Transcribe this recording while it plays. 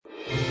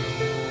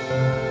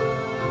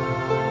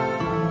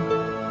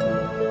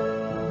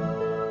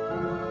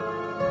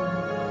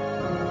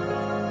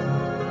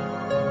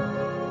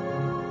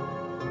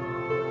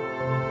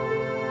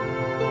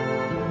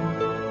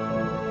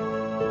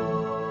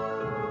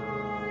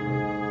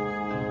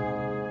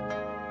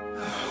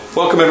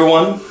Welcome,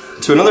 everyone,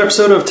 to another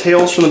episode of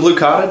Tales from the Blue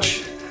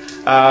Cottage.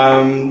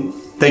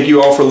 Thank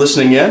you all for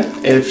listening in.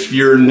 If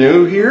you're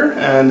new here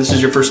and this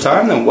is your first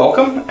time, then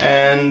welcome.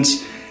 And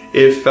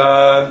if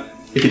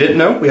you didn't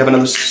know, we have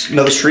another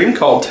stream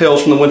called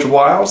Tales from the Winter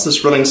Wilds.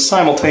 This running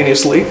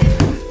simultaneously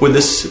with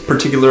this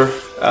particular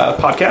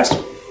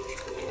podcast.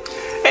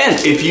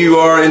 And if you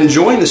are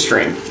enjoying the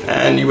stream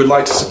and you would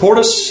like to support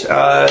us,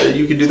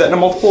 you can do that in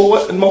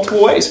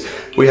multiple ways.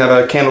 We have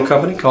a candle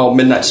company called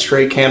Midnight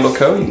Stray Candle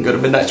Co. You can go to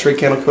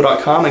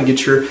midnightstraycandleco.com and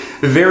get your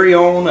very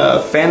own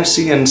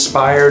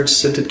fantasy-inspired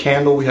scented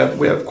candle. We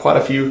have quite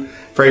a few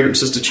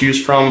fragrances to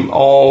choose from,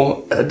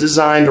 all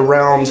designed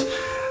around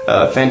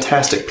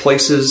fantastic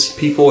places,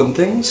 people, and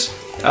things.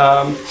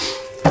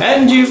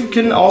 And you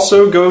can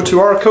also go to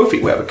our Ko-fi.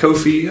 We have a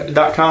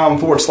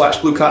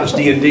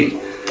kofi.com/BlueCottageDND.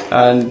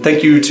 And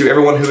thank you to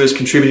everyone who has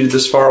contributed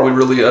this far. We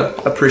really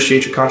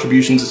appreciate your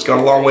contributions. It's gone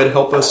a long way to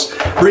help us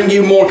bring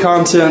you more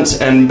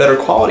content and better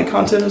quality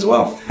content as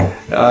well,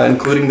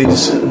 including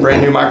these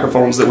brand new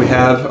microphones that we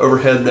have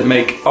overhead that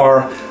make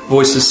our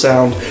voices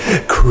sound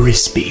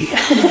crispy.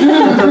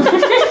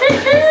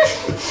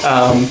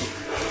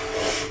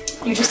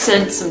 You just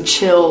sent some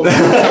chills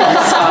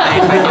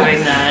outside by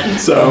doing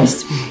that. So,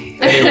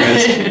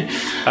 anyways,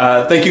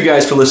 thank you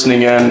guys for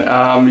listening in.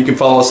 You can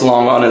follow us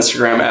along on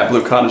Instagram at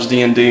Blue Cottage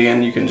D&D,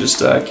 and you can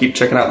just keep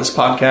checking out this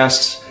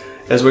podcast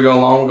as we go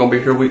along. We're going to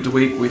be here week to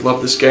week. We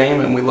love this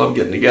game, and we love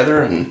getting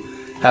together and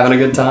having a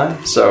good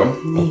time. So,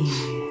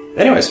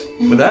 anyways,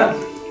 with that,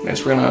 I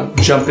guess we're going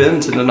to jump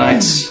into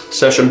tonight's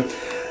session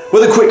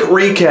with a quick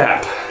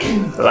recap.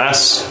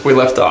 Last we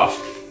left off.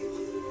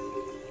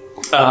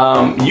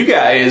 You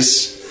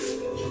guys,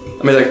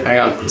 hang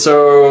on.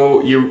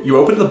 So you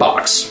opened the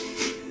box.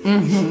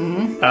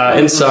 Mm-hmm.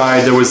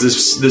 Inside there was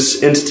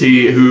this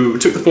entity who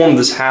took the form of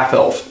this half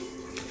elf,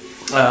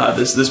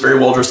 this very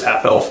well dressed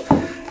half elf,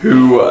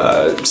 who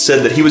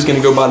said that he was going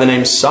to go by the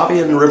name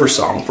Sabian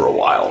Riversong for a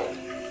while,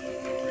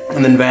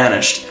 and then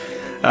vanished.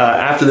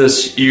 After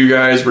this, you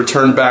guys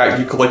returned back.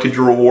 You collected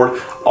your reward.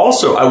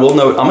 Also, I will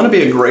note, I'm going to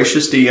be a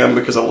gracious DM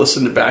because I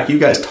listened back. You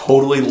guys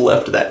totally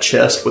left that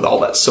chest with all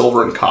that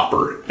silver and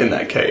copper in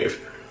that cave.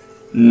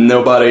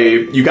 You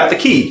got the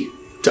key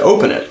to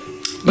open it,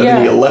 but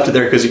then you left it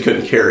there because you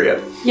couldn't carry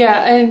it.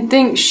 Yeah, I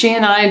think she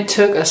and I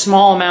took a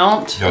small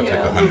amount. Y'all took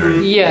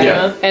 100.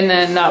 Yeah, and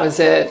then that was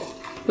it.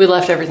 We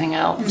left everything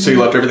else. So you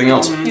left everything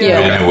else? Yeah.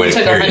 And we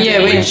took 100.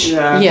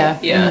 Yeah.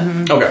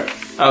 Mm-hmm. Okay.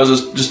 I was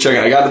just checking.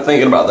 I got to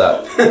thinking about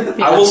that.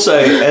 I will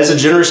say, as a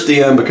generous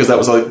DM, because that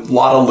was a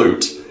lot of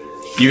loot,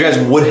 you guys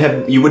would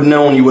have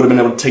known you would have been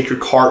able to take your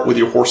cart with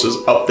your horses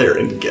up there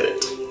and get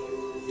it.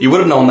 You would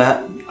have known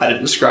that. I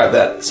didn't describe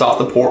that. It's off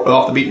the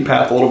beaten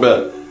path a little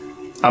bit.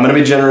 I'm going to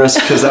be generous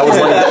because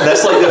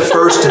that's like the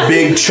first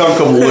big chunk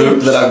of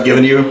loot that I've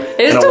given you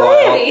in a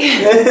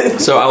while.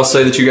 So I'll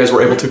say that you guys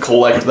were able to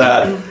collect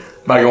that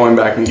by going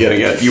back and getting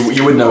it.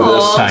 You would know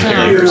this. I'm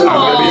going to be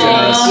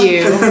generous. Thank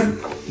you.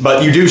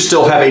 But you do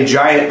still have a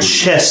giant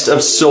chest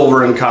of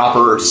silver and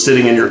copper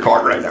sitting in your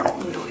cart right now.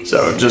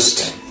 So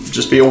just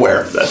be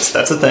aware. That's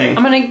a thing.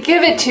 I'm going to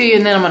give it to you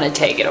and then I'm going to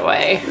take it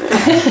away.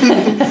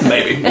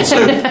 Maybe. We'll see.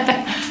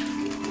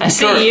 I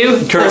see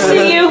you.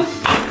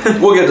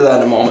 We'll get to that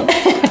in a moment.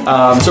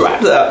 So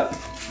after that,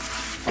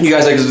 you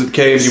guys exited the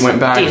caves. You went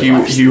back.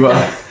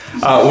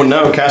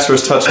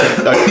 Castros touched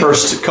the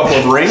first couple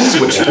of rings,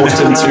 which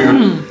forced him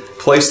to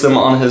place them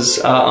on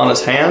his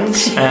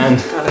hands, and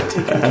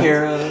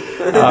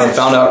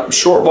found out a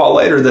short while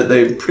later that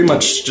they pretty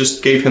much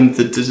just gave him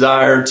the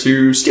desire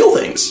to steal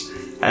things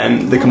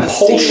and the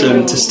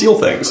compulsion to steal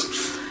things.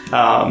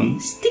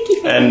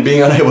 And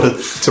being unable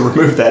to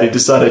remove that,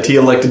 he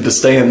elected to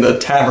stay in the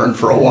tavern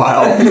for a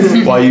while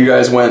you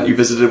guys went. You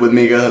visited with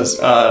Miga,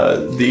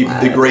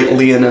 the great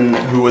Leonin,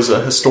 who was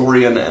a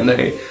historian and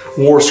a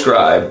war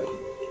scribe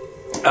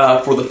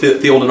for the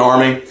Theoden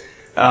army.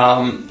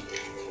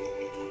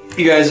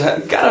 You guys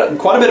got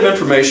quite a bit of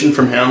information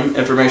from him.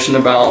 Information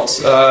about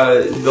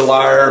the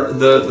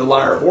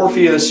lyre of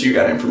Orpheus. You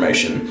got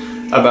information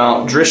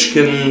about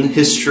Drishkin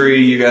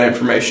history. You got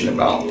information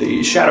about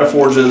the Shadow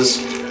Forges,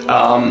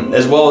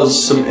 as well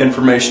as some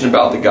information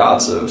about the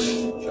gods of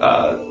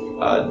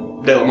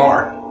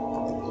Delamar.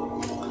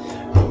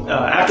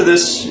 After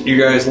this, you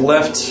guys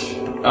left,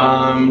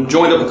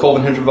 joined up with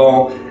Colvin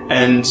Hinterval,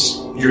 and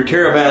your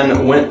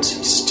caravan went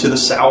to the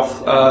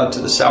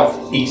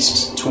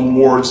southeast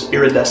towards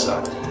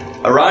Iridessa,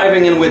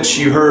 arriving in which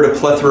you heard a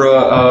plethora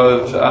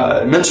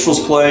of minstrels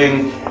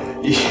playing.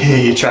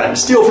 You tried to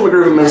steal from a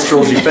group of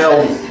minstrels. You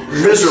failed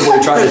miserably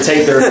trying to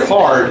take their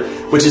card,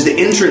 which is the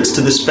entrance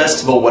to this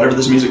festival, whatever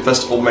this music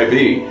festival may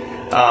be.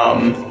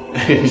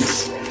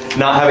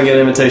 Not having an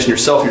invitation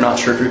yourself, you're not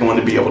sure if you're going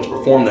to be able to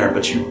perform there,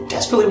 but you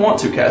desperately want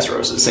to,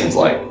 Castros, it seems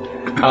like.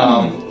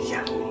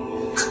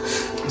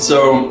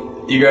 So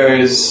you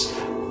guys,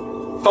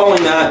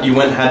 following that, you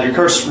went and had your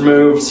curse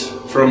removed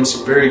from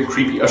some very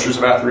creepy ushers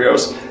of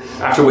Athreos,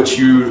 after which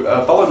you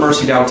followed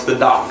Mercy down to the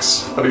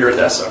docks of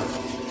Iridessa,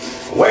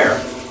 where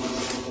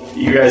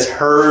you guys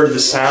heard the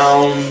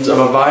sound of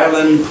a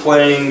violin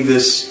playing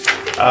this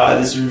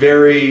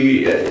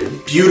very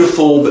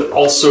beautiful but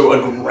also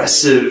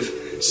aggressive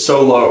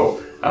solo.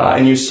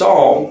 And you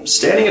saw,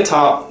 standing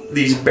atop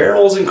these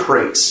barrels and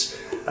crates,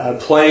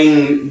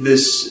 playing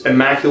this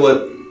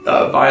immaculate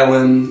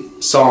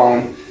violin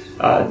song,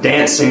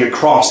 dancing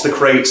across the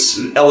crates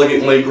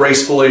elegantly,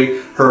 gracefully,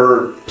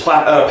 her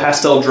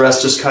pastel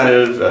dress just kind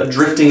of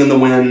drifting in the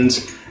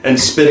wind and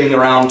spinning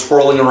around,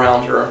 twirling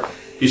around her.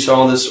 You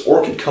saw this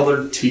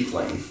orchid-colored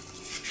tiefling,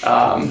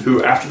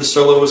 who, after the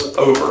solo was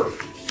over,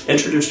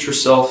 introduced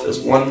herself as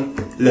one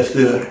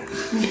Lefleur,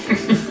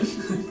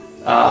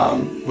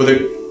 with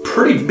a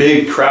pretty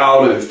big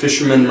crowd of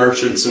fishermen,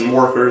 merchants, and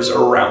workers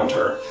around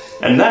her.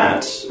 And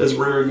that is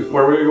where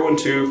we're going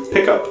to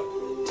pick up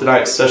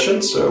tonight's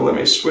session. So let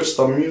me switch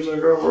the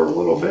music over a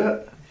little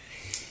bit.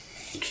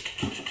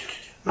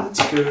 Let's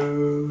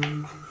go.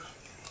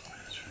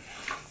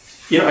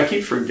 I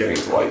keep forgetting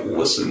to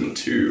listen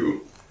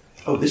to.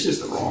 Oh, this is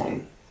the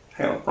wrong.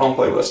 Hang on, wrong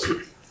playlist.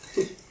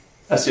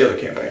 That's the other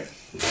campaign.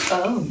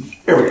 Oh.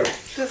 Here we go.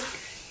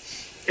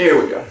 Here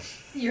we go.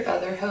 Your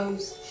other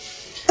hose.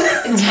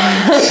 It's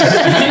fine.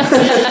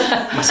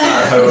 My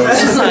side hose.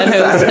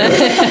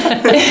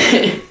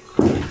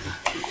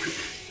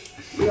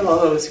 We all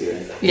hose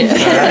here. Yeah.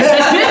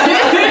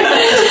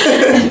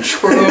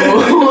 True.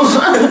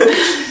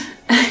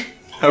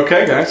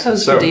 Okay, guys.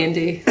 Hose for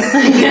D&D.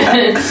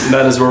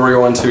 That is where we're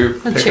going to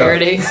pick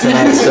charity. up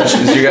tonight's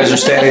sessions. You guys are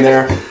standing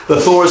there.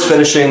 The floor is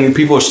finishing.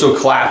 People are still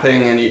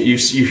clapping, and you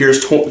hear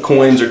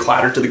coins are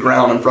clattered to the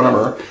ground in front of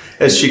her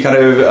as she kind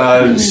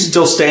of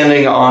still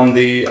standing on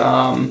the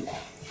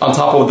on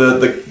top of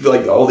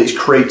the all these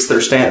crates.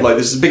 They're standing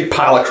this big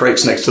pile of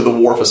crates next to the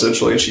wharf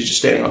essentially, and she's just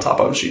standing on top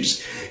of them. She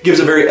just gives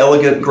a very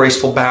elegant,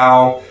 graceful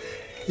bow.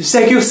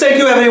 Thank you,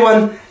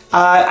 everyone.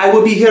 I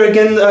will be here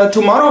again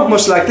tomorrow,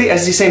 most likely, at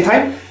the same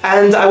time.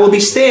 And I will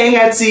be staying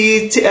at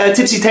the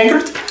Tipsy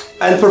Tankard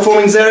and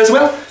performing there as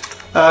well.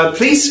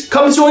 Please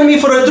come join me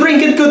for a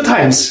drink and good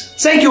times.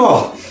 Thank you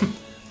all.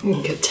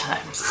 Good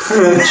times.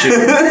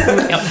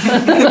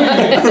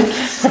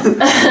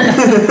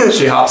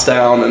 She hops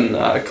down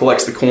and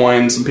collects the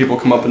coins, and people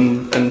come up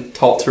and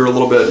talk to her a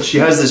little bit. She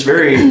has this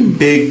very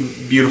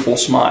big, beautiful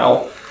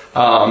smile.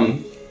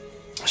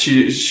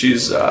 She's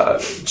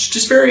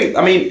just very,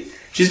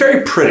 she's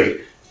very pretty,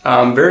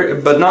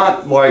 but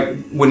not like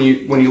when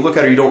you look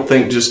at her, you don't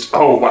think just,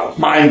 oh, wow,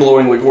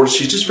 mind-blowingly gorgeous.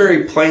 She's just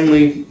very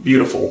plainly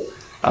beautiful,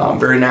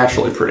 very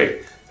naturally pretty.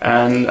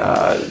 And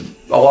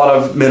a lot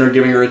of men are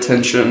giving her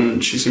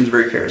attention. She seems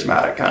very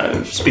charismatic, kind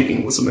of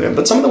speaking with some of them,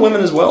 but some of the women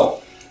as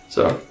well.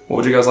 So what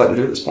would you guys like to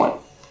do at this point?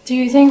 Do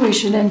you think we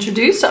should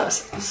introduce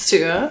ourselves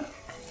to her?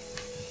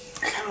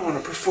 I kind of want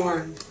to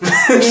perform.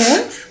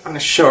 Yeah? I want to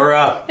show her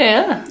up.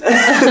 Yeah.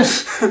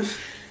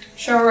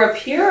 Show her up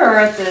here or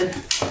at the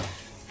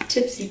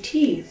Tipsy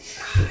Tea?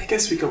 I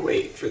guess we could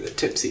wait for the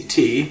Tipsy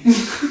Tea.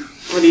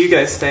 What do you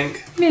guys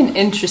think? It'd be an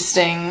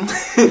interesting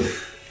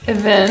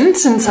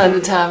event inside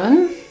the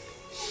tavern.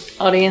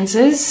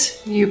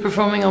 Audiences, you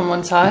performing on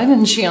one side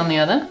and she on the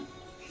other.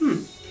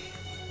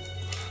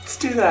 Let's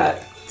do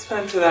that. It's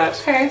time for that.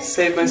 Okay.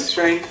 Save my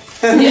strength.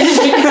 I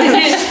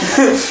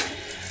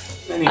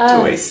need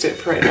to waste it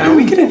for right now.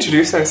 We could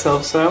introduce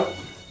ourselves, though.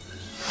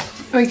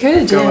 We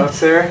could, Go yeah. up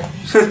there.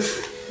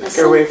 Make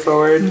our way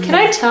forward. Can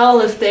I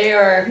tell if they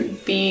are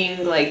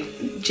being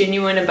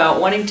genuine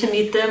about wanting to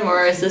meet them,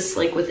 or is this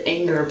with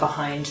anger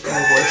behind their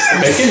voices?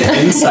 Make an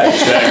insight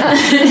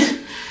check.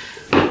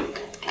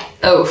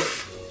 Oh.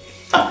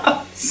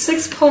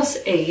 6 plus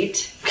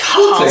 8.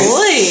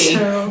 Golly!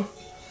 So,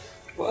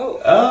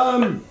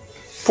 Whoa.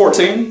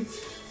 14.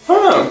 I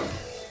don't know.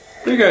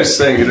 What are you guys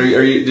saying?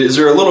 Is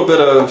there a little bit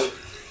of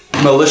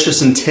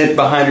malicious intent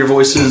behind your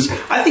voices?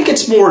 I think it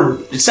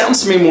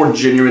sounds to me more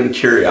genuine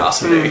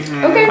curiosity.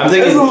 okay. I'm thinking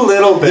There's a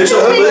little bit. There's a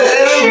little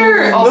bit.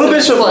 Sure. A little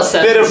bit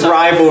of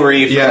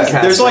rivalry. From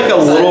Yeah, there's a Casper.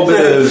 little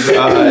bit of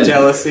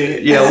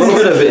jealousy. Yeah, a little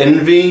bit of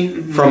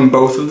envy from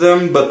both of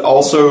them, but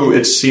also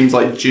it seems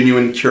like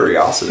genuine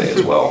curiosity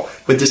as well,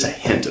 with just a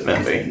hint of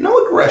envy.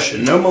 No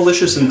aggression, no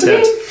malicious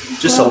intent,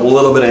 just a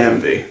little bit of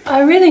envy.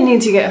 I really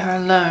need to get her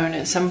alone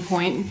at some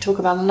point and talk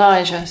about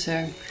Elijah,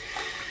 so...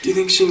 Do you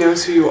think she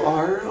knows who you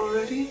are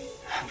already?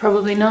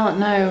 Probably not,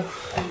 no.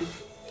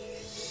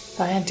 If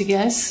I had to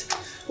guess.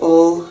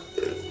 Well,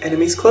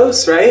 enemies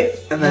close, right?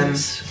 And then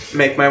Yes.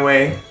 make my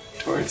way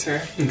towards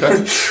her.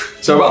 Okay.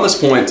 So about this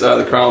point,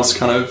 the crowd's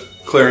kind of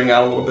clearing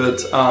out a little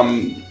bit,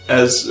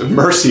 as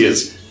Mercy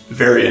is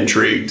very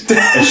intrigued,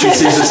 and she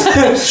sees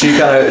this. She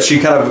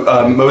kind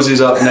of moseys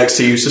up next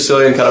to you,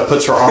 Cecilia, and kind of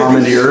puts her arm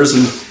into yours,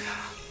 and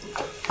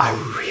I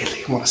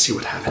really want to see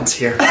what happens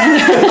here.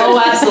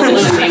 Oh,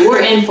 absolutely.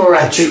 We're in for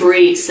a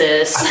treat,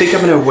 sis. I think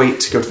I'm going to wait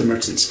to go to the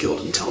Merchants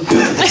Guild until after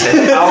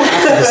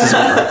this is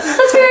over.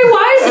 That's very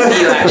wise of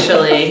you,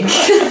 actually.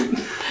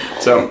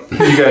 So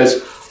you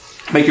guys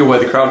make your way.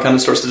 The crowd kind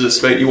of starts to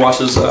dissipate. You watch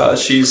as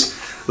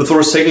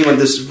Lethor's taking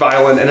this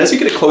violin, and as you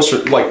get it closer,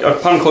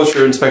 upon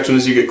closer inspection,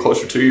 as you get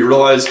closer to, you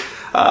realize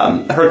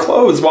Her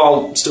clothes,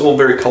 while still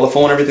very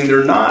colorful and everything,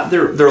 they're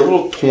a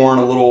little torn,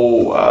 a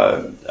little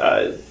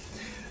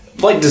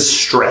like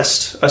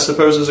distressed, I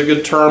suppose is a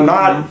good term.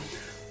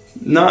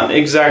 Not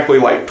exactly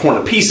like torn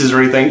to pieces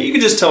or anything. You can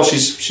just tell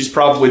she's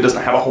probably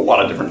doesn't have a whole lot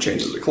of different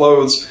changes of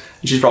clothes,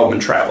 and she's probably been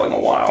traveling a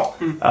while.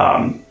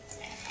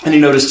 And you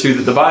notice too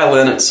that the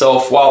violin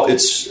itself, while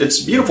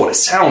it's beautiful, it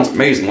sounds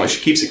amazing. Like she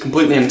keeps it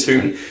completely in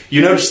tune.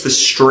 You notice the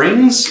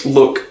strings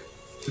look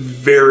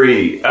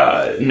very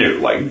new,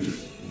 like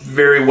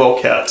very well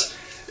kept.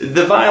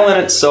 The violin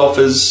itself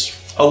is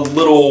a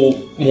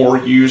little more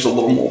used, a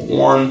little more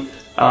worn.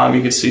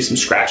 You can see some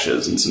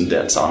scratches and some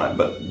dents on it,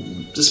 but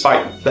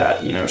despite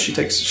that, she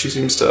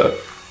seems to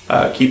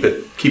keep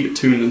it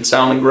tuned and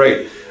sounding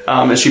great.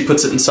 And she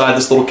puts it inside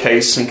this little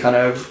case and kind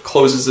of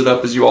closes it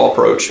up as you all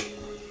approach.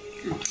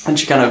 And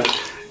she kind of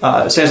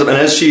stands up, and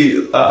as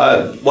she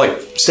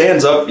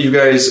stands up, you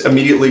guys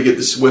immediately get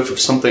this whiff of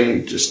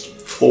something just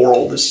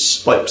floral,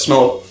 this like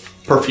smell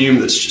of perfume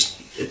that's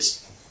it's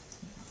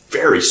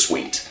very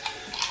sweet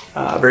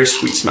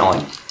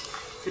smelling.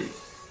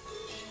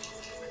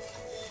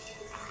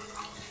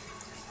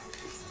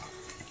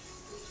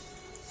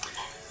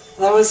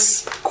 That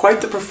was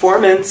quite the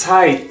performance.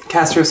 Hi,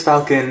 Castros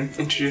Falcon.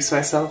 Introduce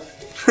myself.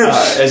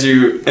 As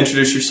you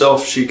introduce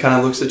yourself, she kind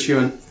of looks at you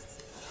and...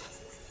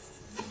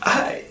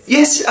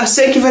 yes,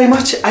 thank you very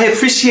much. I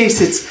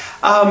appreciate it.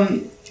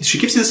 She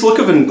gives you this look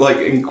of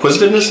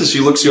inquisitiveness as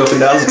she looks you up and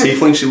down as a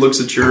tiefling. She looks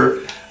at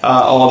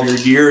all of your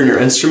gear and your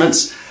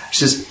instruments. She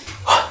says,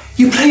 oh,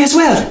 you play as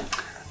well?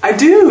 I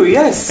do,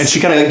 yes. And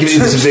she kind of gives you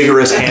this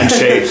vigorous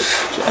handshake.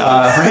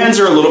 Her hands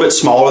are a little bit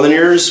smaller than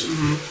yours.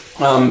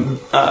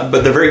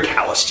 But they're very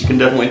calloused. You can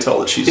definitely tell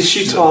that she's... Is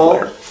she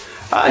tall?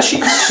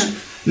 She's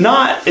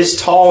not as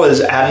tall as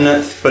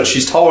Adneth, but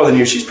she's taller than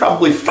you. She's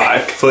probably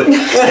 5 foot 10.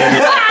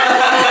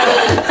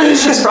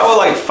 She's probably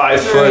like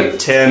 5 foot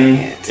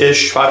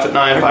 10-ish, 5 foot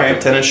 9, 5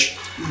 foot 10-ish.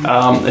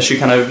 As she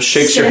kind of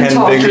shakes your hand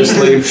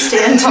vigorously.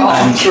 Stand tall.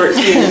 Thank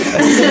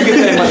you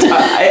very much.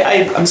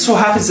 I'm so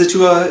happy that you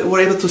were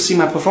able to see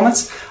my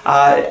performance.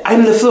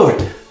 I'm LeFleur,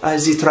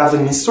 the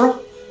traveling minstrel.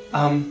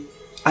 Wow.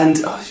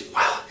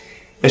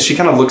 As she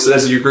kind of looks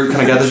as your group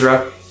kind of gathers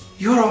around,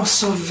 you're all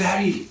so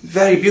very,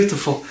 very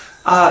beautiful.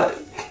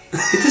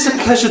 It is a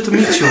pleasure to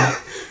meet you.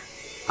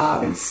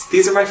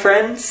 These are my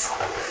friends.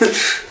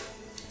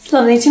 It's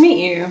lovely to meet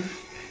you.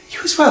 You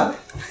as well.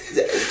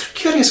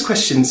 Curious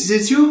questions.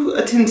 Did you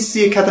attend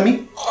the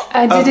academy?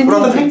 I did indeed.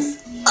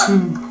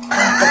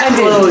 I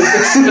did.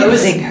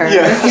 Exposing her.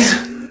 Yeah.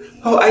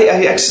 Oh,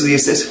 I actually,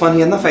 it's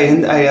funny enough, I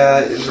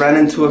ran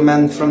into a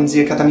man from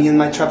the academy in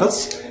my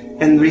travels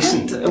in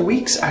recent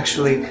weeks,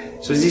 actually.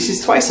 So this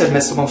is twice I've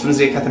met someone from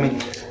the academy.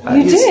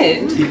 You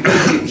did?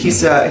 He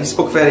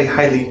spoke very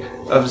highly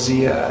of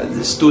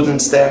the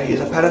students there.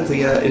 He's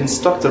apparently an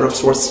instructor of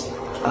sorts.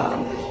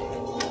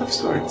 Of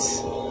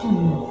sorts.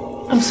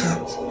 Of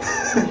sorts.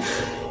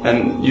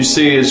 And you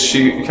see as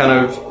she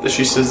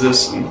says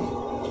this, and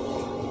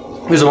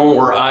there's a moment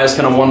where her eyes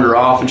kind of wander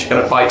off and she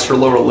kind of bites her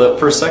lower lip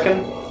for a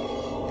second.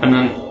 And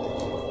then...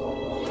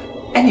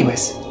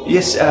 Anyways,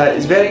 yes,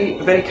 it's very,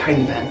 very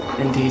kind man,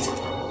 indeed.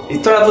 He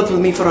traveled with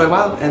me for a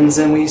while, and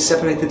then we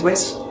separated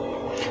ways.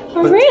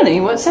 Oh, really?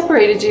 What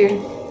separated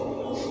you?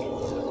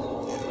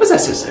 Was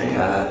that just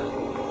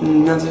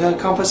another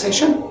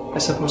conversation, I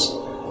suppose?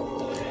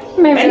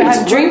 Maybe you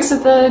had drinks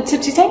at the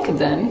Tipsy Tankard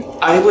then?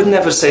 I would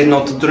never say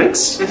no to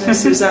drinks.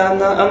 This is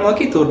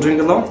unlucky to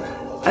drink alone.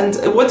 And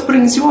what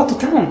brings you out to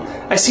town?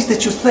 I see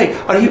that you play.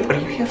 Are you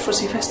here for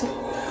the festival?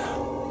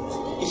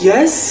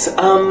 Yes,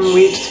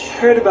 we'd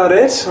heard about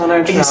it on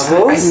our travels. Yes,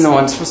 I know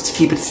I'm supposed to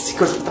keep it a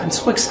secret, but I'm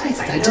so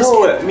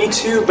excited. Me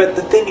too, but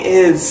the thing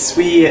is,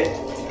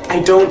 I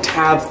don't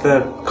have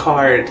the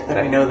card that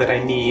I know that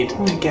I need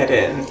to get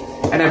in.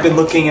 And I've been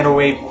looking at a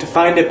way to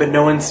find it, but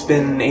no one's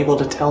been able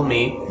to tell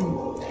me.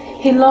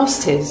 He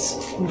lost his,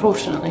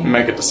 unfortunately.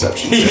 Make a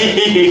deception check.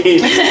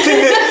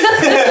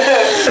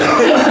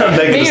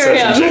 Make a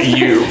deception check.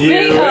 You.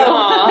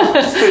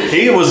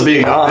 He was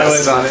being honest. I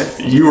was on it.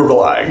 You were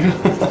lying.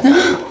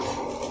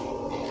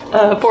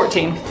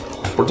 14.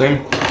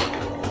 14?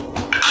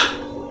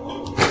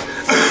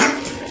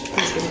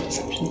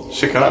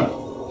 She kind of...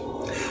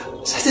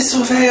 That is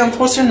so very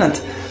unfortunate.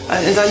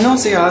 And I know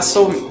they are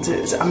so...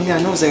 I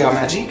know they are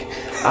magic.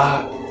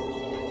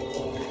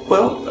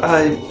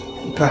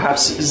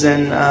 Perhaps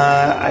then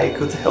I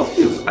could help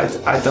you.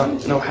 I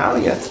don't know how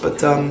yet,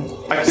 but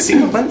I can see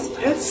movement.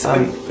 Yes. I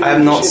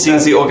have not seen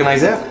the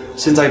organizer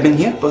since I've been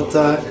here, but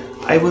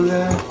I will...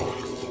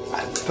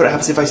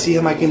 perhaps if I see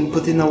him, I can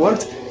put in a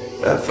word.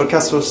 For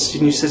Castros,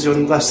 you said your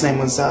last name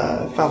was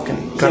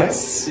Falcon,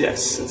 correct?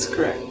 Yes, that's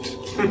correct.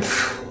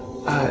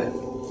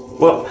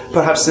 Well,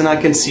 perhaps then I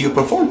can see you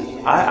perform.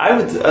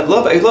 I'd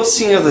love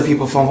seeing other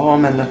people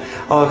perform and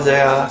all of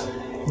their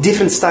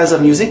different styles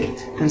of music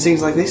and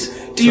things like this.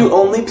 Do you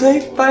only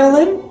play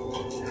violin?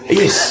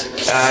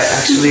 Yes,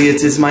 actually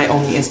it is my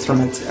only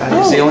instrument.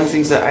 It's the only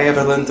things that I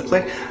ever learned to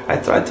play. I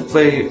tried to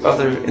play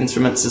other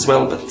instruments as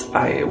well, but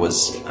I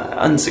was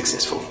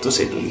unsuccessful, to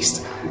say the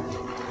least.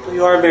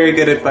 You are very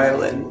good at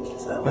violin.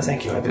 So. Well,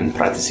 thank you. I've been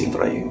practicing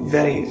for a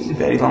very,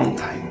 very long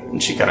time.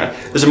 And she kind of...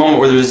 There's a moment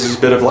where there's this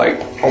bit of, like,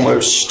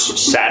 almost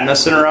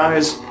sadness in her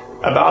eyes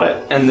about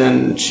it. And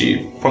then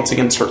she, once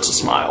again, starts to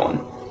smile. And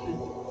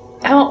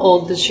How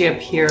old does she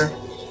appear?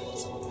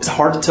 it's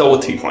hard to tell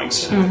with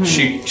tieflings.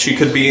 She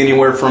could be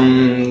anywhere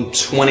from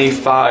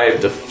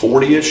 25 to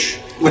 40-ish.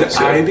 Would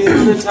I be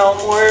able to tell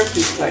more?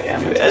 Because I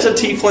am. As a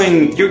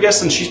tiefling, you're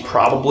guessing she's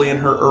probably in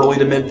her early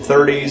to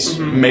mid-30s.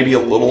 Maybe a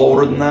little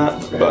older than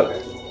that.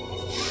 But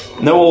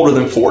no older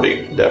than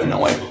 40,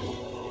 definitely.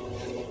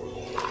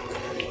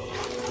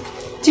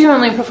 Do you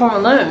only perform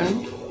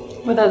alone?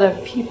 With other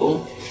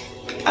people?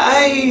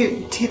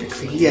 I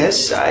typically,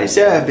 yes.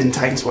 There have been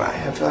times where I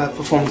have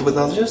performed with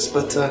others,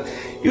 but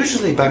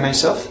usually by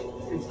myself.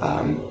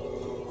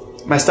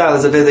 My style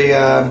is a very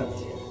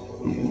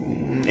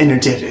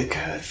energetic,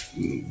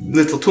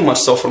 little too much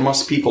so for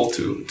most people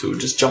to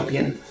just jump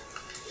in.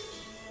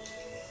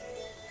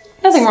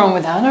 Nothing wrong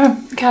with that. Our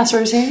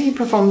Casper's here, he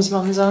performs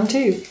on his own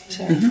too.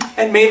 So.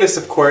 And Mavis,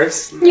 of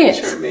course. Yes.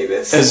 Sure,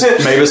 Mavis. As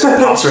Mavis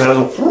pops her head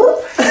out,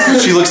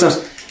 she looks down.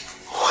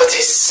 What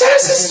he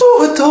says is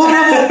so adorable!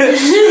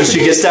 And she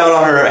gets down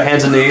on her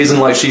hands and knees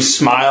and like she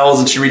smiles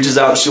and she reaches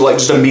out and she like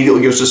just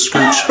immediately goes to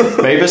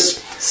scooch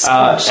Mavis.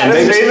 How does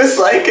Mavis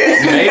like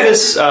it?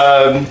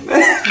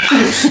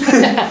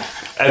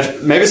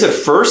 Mavis at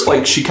first,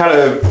 like she's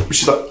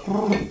like,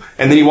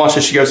 and then you watch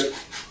as she goes,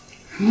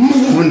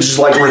 and just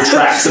like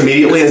retracts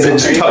immediately and then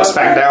she tucks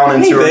back down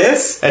into her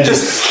Mavis? and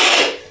just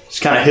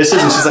she kind of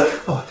hisses and she's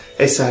like, Oh,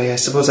 sorry, I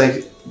suppose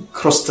I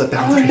crossed the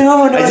boundary.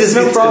 no, I just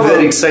no get problem.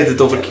 very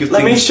excited over cute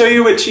Let me things. show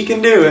you what she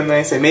can do. And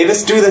they say,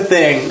 Mavis, do the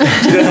thing.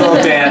 She does a little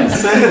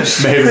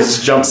dance.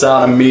 Mavis jumps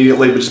out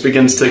immediately, but just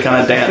begins to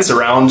kind of dance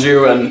around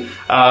you. And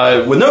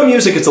with no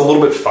music, it's a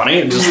little bit funny.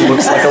 It just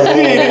looks like a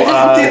little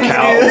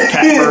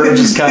catbird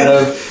just kind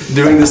of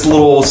doing this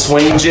little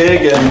swing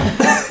jig. And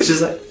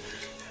She's like,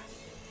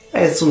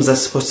 I assume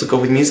that's supposed to go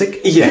with music?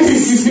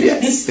 Yes.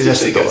 Yes. It's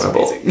just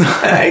adorable.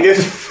 I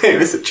give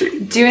Mavis a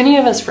treat. Do any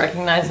of us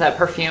recognize that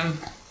perfume?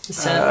 The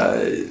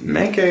scent?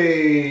 make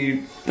a...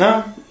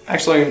 No,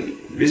 actually,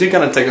 he's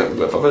going to take a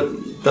whiff of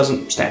it.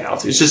 Doesn't stand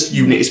out. It's just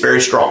unique. It's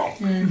very strong.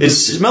 It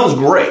smells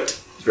great.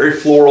 It's very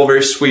floral,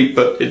 very sweet,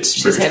 but it's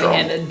She's very strong.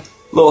 heavy-handed.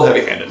 A little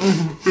heavy-handed.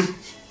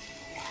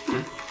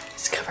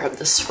 Just cover up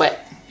the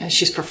sweat as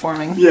she's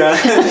performing. Yeah.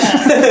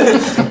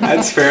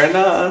 That's fair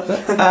enough.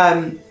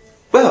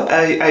 Well,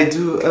 I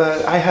do.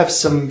 I have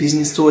some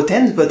business to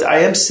attend, but I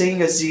am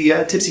staying at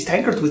the Tipsy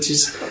Tankard, which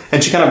is.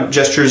 And she kind of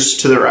gestures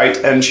to the right,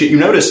 and you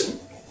notice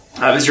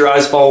as your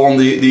eyes fall on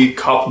the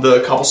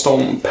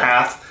cobblestone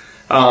path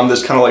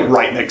that's kind of like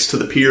right next to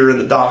the pier and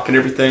the dock and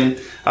everything.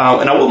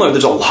 And I will note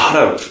there's a lot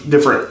of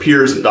different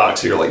piers and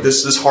docks here. Like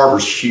this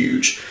harbor's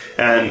huge,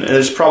 and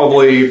there's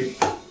probably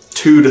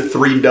 2 to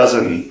 3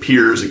 dozen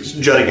piers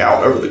jutting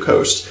out over the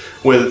coast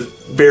with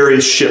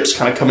various ships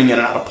kind of coming in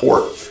and out of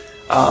port.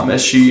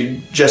 As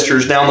she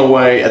gestures down the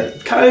way,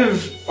 at kind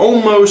of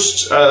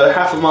almost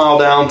half a mile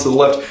down to the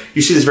left,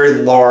 you see this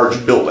very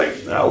large building,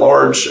 a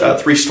large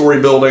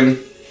 3-story building.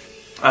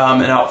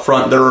 And out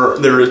front, there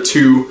are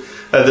 2.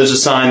 There's a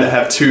sign that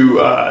have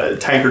 2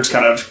 tankards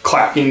kind of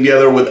clacking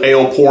together with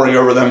ale pouring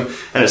over them,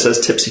 and it says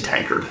Tipsy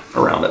Tankard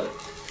around it.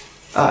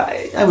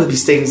 I will be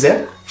staying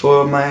there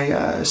for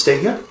my stay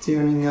here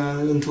during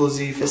until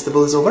the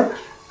festival is over.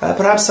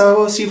 Perhaps I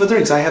will see you for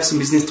drinks. I have some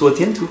business to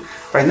attend to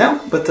right now,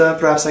 but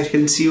perhaps I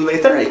can see you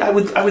later. I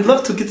would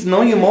love to get to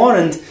know you more,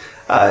 and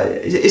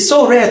it's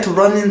so rare to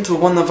run into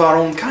one of our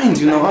own kind.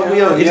 You know,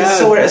 it is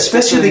so rare,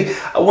 especially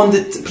one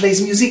that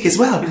plays music as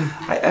well.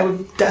 I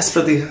would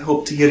desperately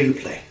hope to hear you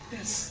play.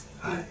 Yes.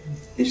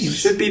 You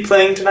should be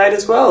playing tonight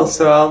as well,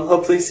 so I'll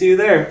hopefully see you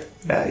there.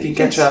 You can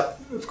catch up.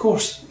 Of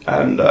course.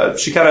 And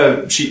she kind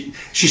of she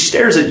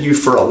stares at you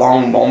for a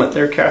long moment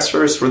there,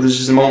 Casperus, where there's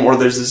just a moment where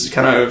there's this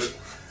kind of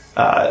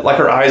like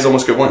her eyes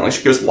almost go blank, like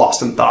she goes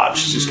lost in thought.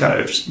 She's just kind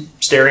of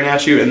staring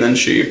at you, and then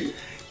she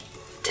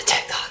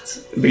Detect thoughts.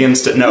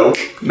 begins to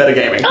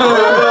metagaming.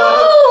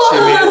 Oh! She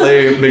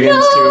immediately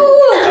begins to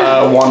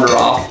wander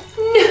off.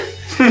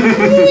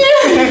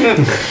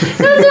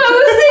 That's what I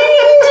was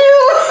thinking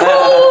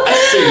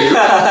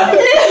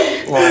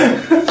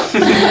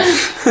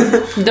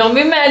too. Don't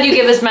be mad you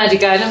give us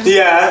magic items.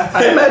 Yeah.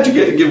 I imagine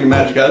give you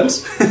magic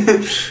items.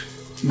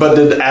 But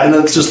did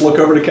Adonance just look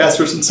over to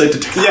Casperus and say,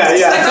 "Detect thoughts"?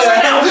 Yeah.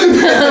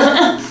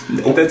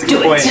 That's a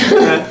good point.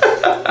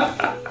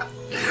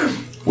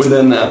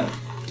 Within that,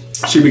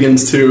 she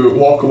begins to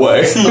walk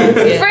away.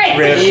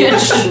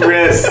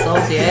 Wrist.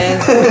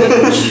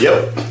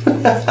 Yep.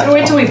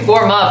 Wait till we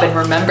form up and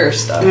remember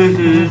stuff.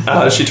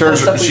 She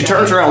turns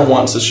around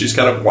once as she's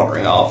kind of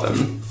wandering off,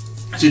 and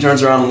she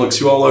turns around and looks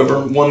you all over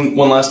one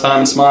last time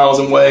and smiles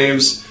and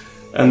waves,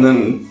 and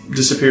then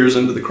disappears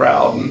into the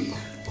crowd. And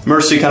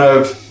Mercy kind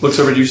of looks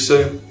over at you and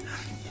says,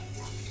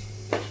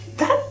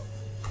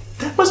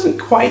 That wasn't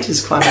quite as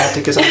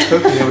climactic as I was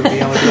hoping it would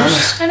be, I'll be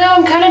honest. I know,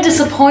 I'm kind of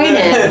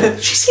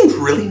disappointed. She seemed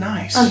really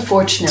nice.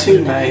 Unfortunately.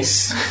 Too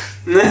nice.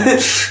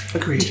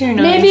 Agreed. You're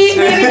nice. Maybe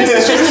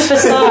this is just a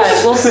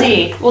facade. We'll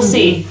see. We'll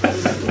see.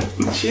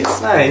 She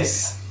is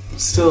nice.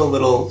 Still a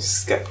little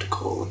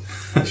skeptical.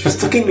 She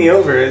was looking me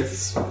over.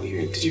 It's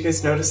weird. Did you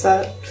guys notice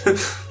that?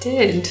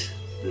 Did.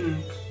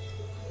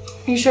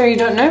 You sure you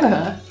don't know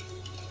her?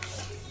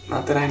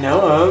 Not that I know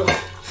of.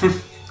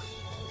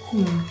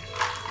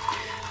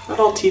 Not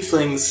all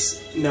tieflings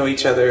know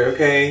each other,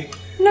 okay?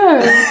 No.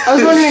 I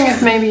was wondering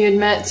if maybe you'd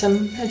met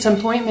at some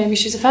point. Maybe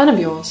she's a fan of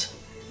yours.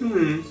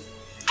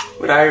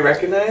 Would I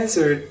recognize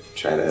or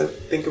try to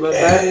think about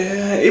that?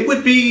 It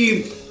would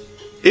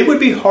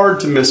be hard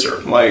to miss her.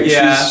 Like,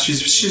 Yeah.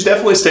 she's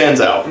definitely stands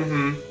out.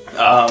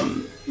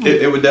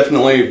 It would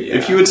definitely,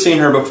 if you had seen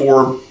her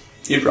before,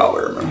 you'd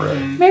probably remember it.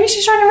 Maybe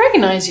she's trying to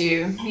recognize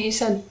you. You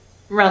said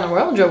around the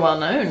world you're well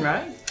known,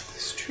 right?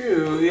 It's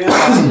true,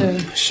 yeah.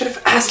 Should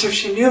have asked her if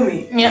she knew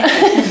me. Yeah.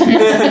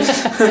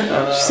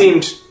 She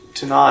seemed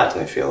to not,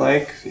 I feel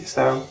like,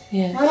 so...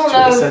 Yeah. I don't Should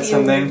have know said if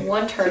something. you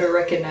want her to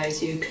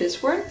recognize you,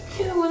 because weren't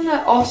you the one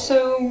that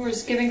also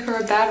was giving her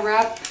a bad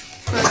rap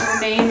for her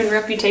name and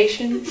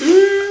reputation?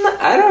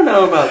 I don't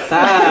know about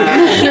that.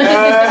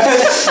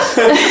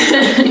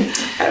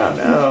 I don't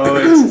know.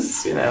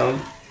 It's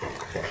just,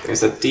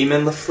 there's a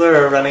demon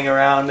Lafleur running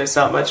around. There's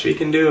not much we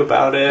can do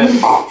about it.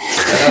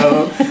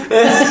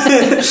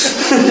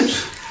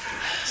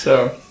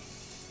 So,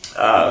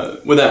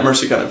 with that,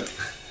 Mercy kind of,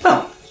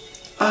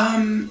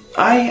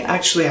 I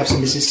actually have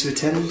some business to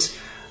attend.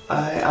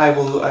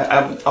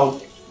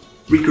 I'll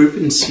regroup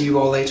and see you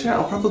all later.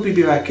 I'll probably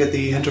be back at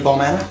the Hinterval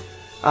Manor.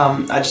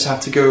 I just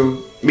have to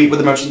go meet with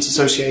the Merchants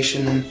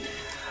Association and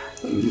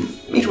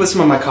meet with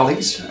some of my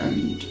colleagues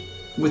and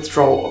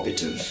withdraw a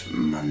bit of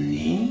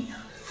money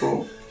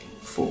for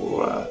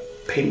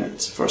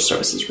payment for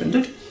services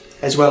rendered,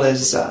 as well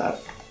as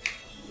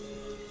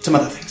some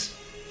other things.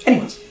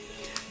 Anyways,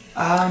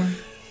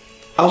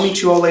 I'll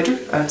meet you all later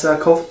at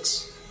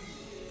Colvin's.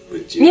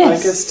 Would you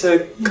like us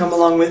to come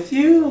along with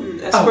you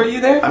and escort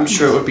you there? I'm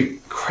sure it would be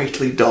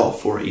greatly dull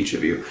for each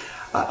of you.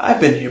 I've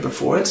been here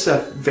before. It's a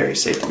very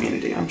safe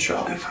community. I'm sure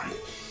I'll be fine.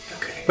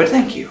 Okay. But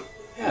thank you.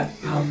 Yeah,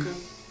 you're welcome.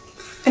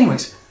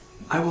 Anyways,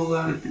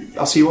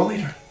 I'll see you all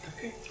later.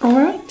 All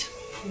right.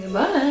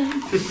 Goodbye.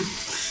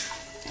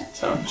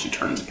 so she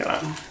turns and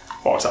kind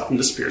of walks out and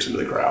disappears into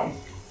the crowd.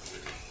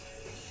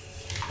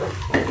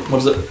 What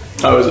is it?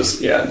 Oh, is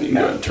this? Yeah, you can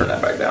go ahead and turn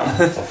that back down.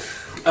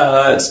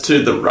 It's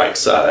to the right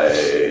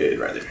side,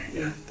 right there.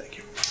 Yeah, thank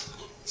you.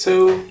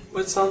 So,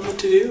 what's on the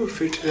to-do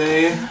for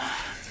today?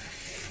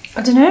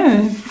 I don't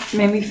know.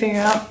 Maybe figure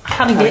out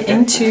how to get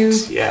into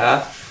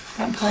Yeah,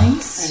 that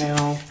place. I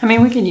know. I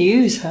mean, we could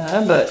use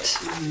her, but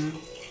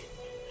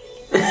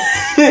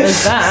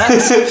there's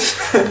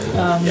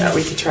that. Yeah,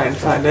 we could try and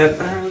find it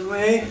our own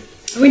way.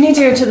 We need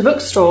to go to the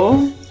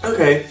bookstore.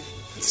 Okay,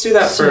 let's do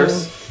that So-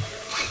 first.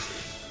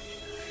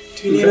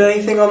 Do you need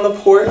anything on the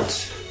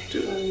port? Do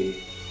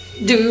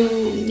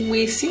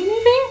we see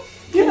anything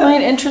that Yeah.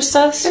 might interest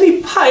us?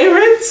 Any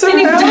pirates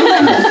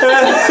around?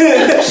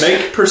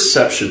 Make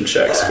perception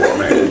checks for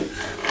me.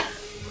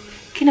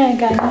 Can I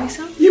guide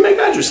myself? You may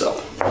guide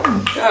yourself.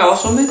 I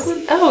also make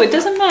one. Oh, it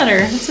doesn't matter.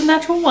 It's a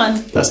natural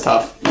one. That's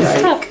tough.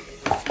 It's tough.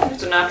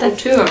 It's a natural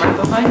two. I'm right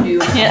behind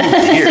you. Yeah.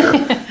 Here.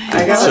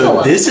 I got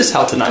So this is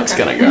how tonight's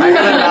gonna go. a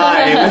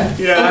 9.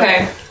 Yeah.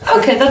 Okay.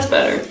 Okay, that's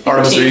better.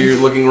 Artemis, are you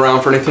looking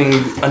around for anything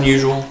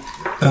unusual?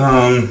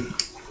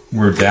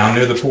 We're down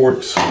near the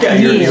ports. Yeah,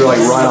 you're like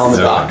right on the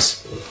Yeah.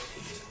 docks.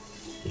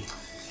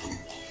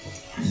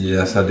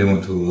 Yes, I do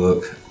want to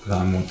look, but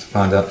I want to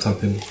find out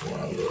something before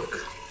I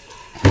look.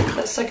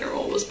 That second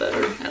roll was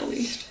better, at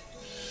least.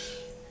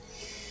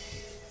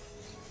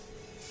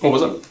 What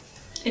was it?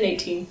 An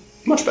 18.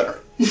 Much better.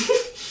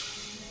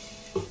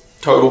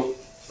 Total?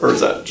 Or is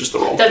that just the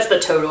roll? That's the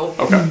total.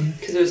 Okay.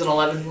 Because it was an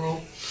 11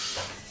 roll.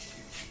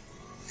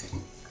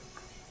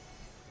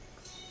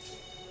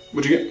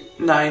 What'd you get?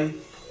 9.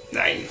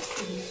 9.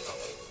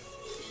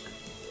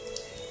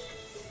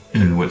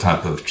 And what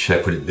type of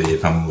check would it be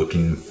if I'm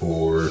looking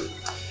for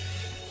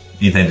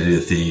anything to do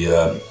with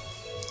the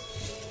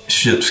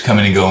ships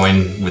coming and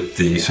going with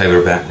the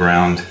sailor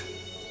background?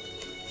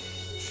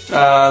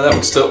 That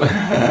would still...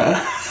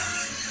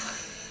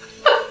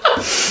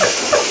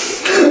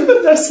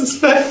 That's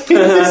suspect. Make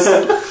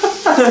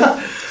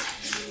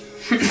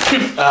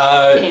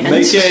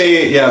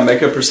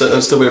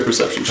a still be a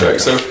perception check. Okay.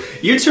 So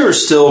you two are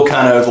still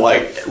kind of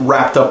like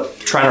wrapped up,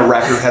 trying to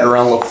wrap your head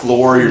around the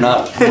floor. You're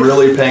not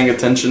really paying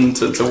attention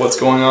to what's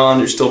going on.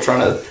 You're still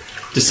trying to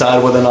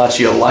decide whether or not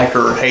you like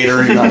her or hate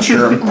her. You're not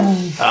sure.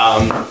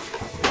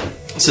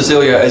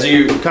 Cecilia, as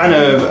you kind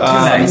of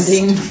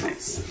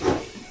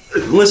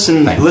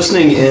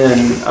listening in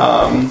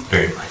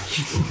Very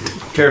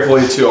much.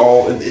 carefully to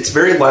all, it's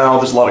very loud.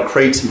 There's a lot of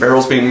crates and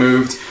barrels being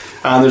moved.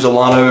 There's a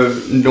lot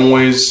of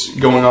noise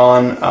going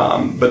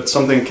on, but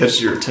something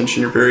catches your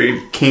attention. Your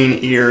very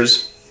keen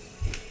ears.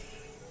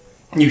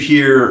 You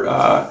hear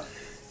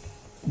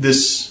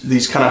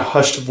these kind of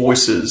hushed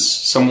voices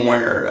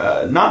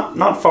somewhere,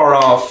 not far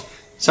off.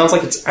 Sounds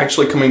like it's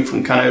actually coming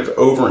from kind of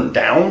over and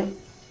down.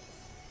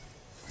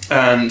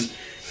 And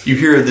you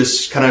hear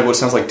this kind of what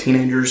sounds like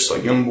teenagers,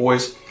 like young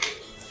boys.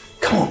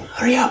 Come on,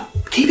 hurry up.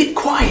 Keep it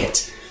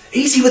quiet.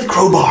 Easy with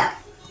crowbar.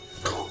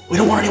 We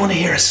don't want anyone to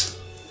hear us.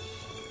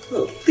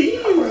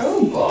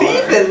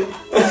 Thieving.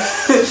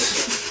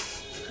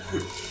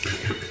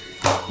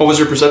 What was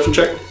your perception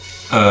check?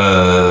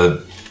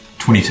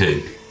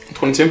 22.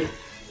 22.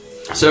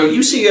 So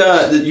you see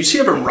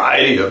a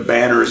variety of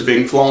banners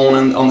being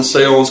flown on the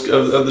sails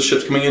of the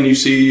ships coming in. You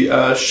see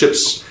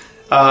ships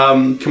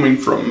coming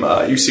from.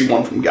 You see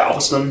one from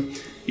Galveston.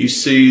 You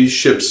see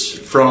ships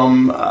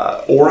from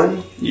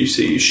Orin. You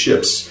see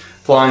ships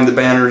flying the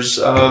banners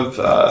of,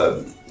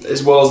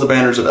 as well as the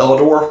banners of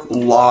Elidor. A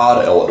lot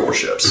of Elidor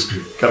ships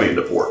coming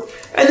into port.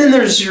 And then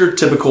there's your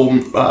typical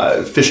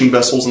fishing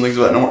vessels and things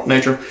of that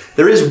nature.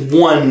 There is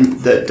one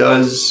that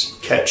does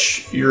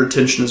catch your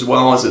attention as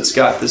well, as it's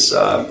got this.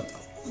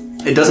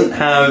 It doesn't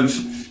have.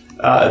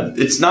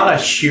 It's not a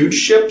huge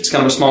ship. It's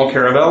kind of a small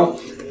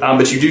caravel.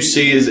 But you do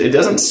see it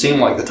doesn't seem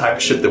like the type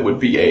of ship that would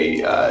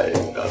be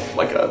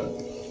like a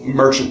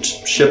merchant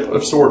ship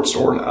of sorts,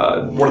 or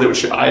where they would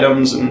ship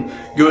items and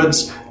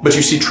goods. But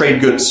you see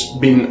trade goods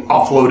being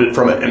offloaded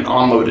from it and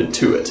unloaded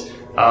to it.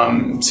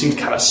 Seems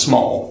kind of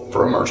small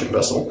for a merchant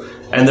vessel.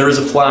 And there is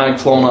a flag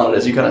flown on it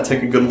as you kind of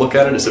take a good look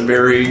at it. It's a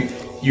very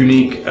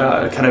unique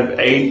kind of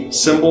A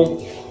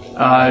symbol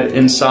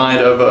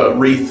inside of a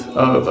wreath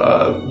of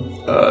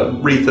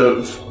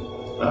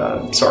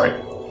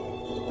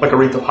like a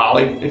wreath of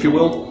holly, if you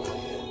will.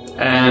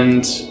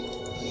 And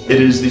it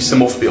is the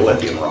symbol for the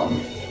Alethian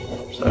rum.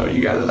 So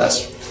you gather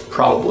that's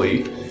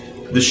probably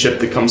the ship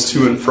that comes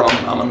to and from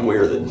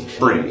Amanweir that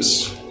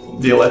brings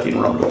the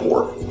Alethian rum to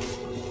port.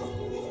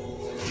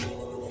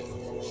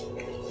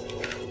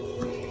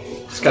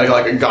 It's got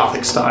like a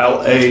Gothic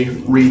style A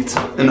wreath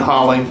and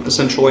holly,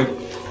 essentially.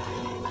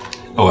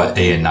 Oh, an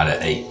A and not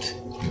an 8.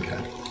 Okay.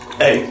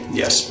 A,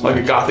 yes, like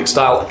a Gothic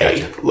style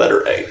A,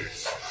 letter A.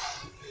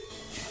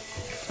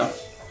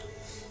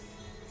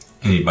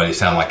 Anybody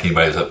sound like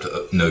anybody's up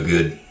to no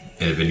good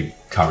in any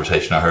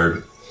conversation I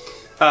heard?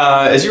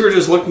 As you were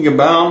just looking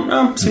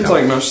about, seems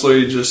like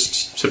mostly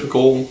just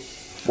typical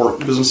work,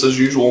 business as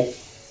usual,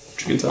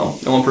 which you can tell.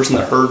 The only person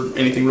that heard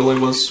anything really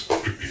was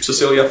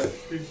Cecilia,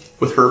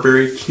 with her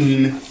very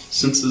keen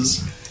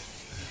senses.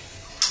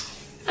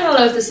 I don't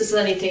know if this is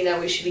anything that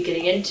we should be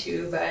getting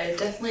into, but it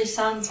definitely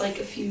sounds like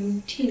a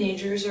few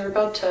teenagers are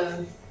about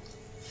to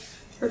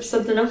rip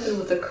something open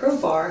with a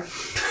crowbar.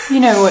 You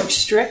know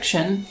which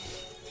direction.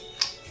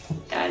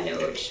 I know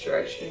which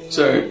direction.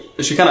 So,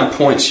 as she kind of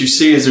points, you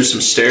see as there's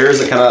some stairs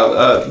that kind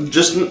of,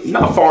 just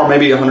not far,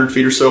 maybe 100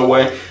 feet or so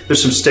away,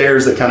 there's some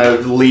stairs that kind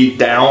of lead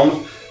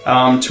down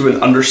to an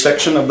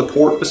undersection of the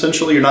port,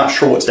 essentially. You're not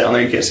sure what's down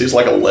there. You can't see. It's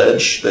like a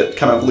ledge that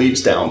kind of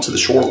leads down to the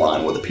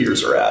shoreline where the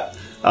piers are at.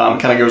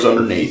 Kind of goes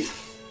underneath.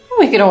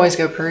 We could always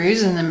go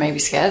peruse and then maybe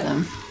scare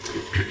them.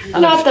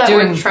 Not that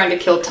we're trying to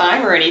kill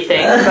time or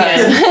anything, but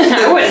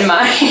I wouldn't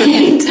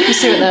mind. You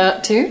see what they're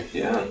up to?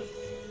 Yeah.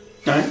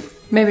 All right.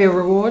 Maybe a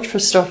reward for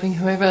stopping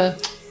whoever,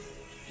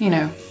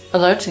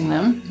 alerting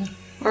them.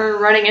 Or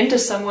running into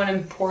someone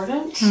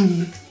important.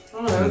 Mm-hmm. I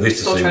don't know. At least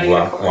to Still see trying to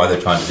get caught. why they're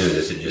trying to do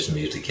this. It just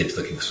means the kids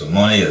looking for some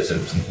money, or is there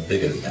something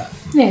bigger than that?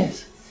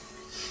 Yes.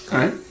 All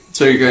right.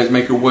 So you guys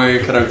make your way,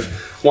 kind of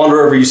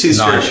wander over. You see the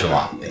stairs.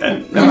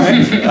 Nonchalant. All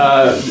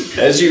right.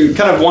 As you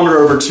kind of wander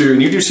over to,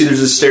 and you do see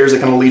there's this stairs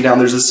that kind of lead down.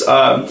 There's this,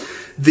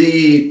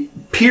 the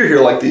pier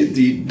here, like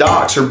the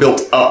docks are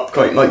built up,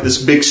 like this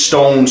big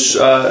stone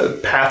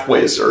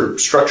pathways or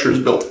structures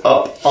built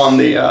up on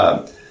the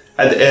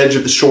at the edge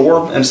of the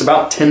shore, and it's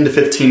about 10 to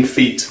 15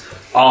 feet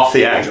off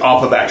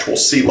of actual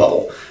sea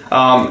level.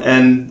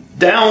 And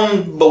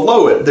down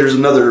below it, there's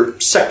another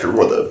sector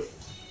where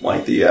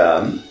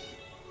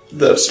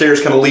the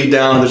stairs kind of lead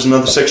down, and there's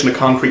another section of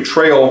concrete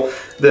trail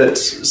that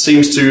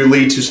seems to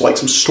lead to like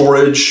some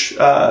storage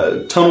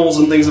tunnels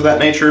and things of that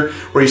nature,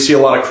 where you see a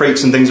lot of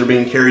crates and things are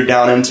being carried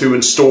down into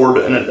and stored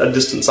in a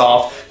distance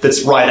off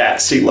that's right at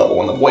sea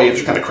level, and the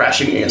waves are kind of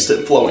crashing against it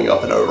and flowing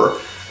up and over.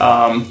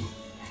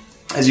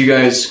 As you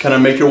guys kind of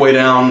make your way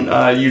down,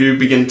 you do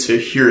begin to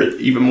hear it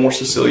even more,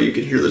 Cecilia. You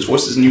can hear those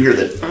voices, and you hear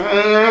that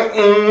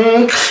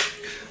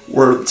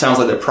where it sounds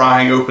like they're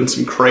prying open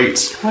some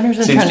crates. I wonder if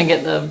they're trying to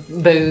get the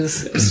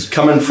booze. It's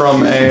coming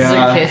from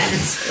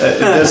Kids. it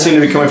does seem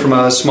to be coming from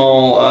a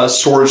small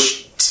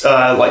storage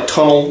like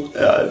tunnel,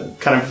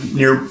 kind of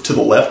near to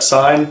the left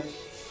side.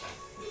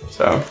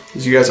 So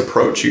as you guys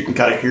approach, you can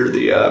kind of hear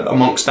the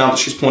amongst, now that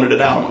she's pointed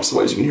it out, amongst the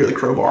ways you can hear the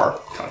crowbar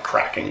kind of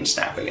cracking and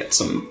snapping at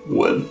some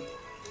wood.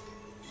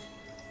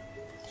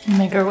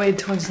 Make our way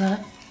towards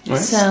that. Right.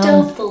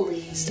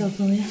 Stealthily.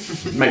 Stealthily.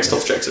 Make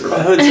stealth checks,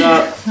 everybody. Hoods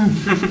up.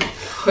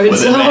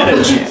 With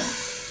advantage.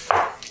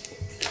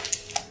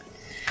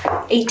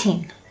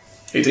 18.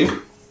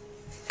 18.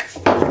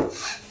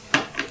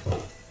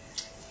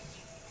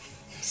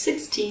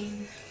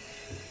 16.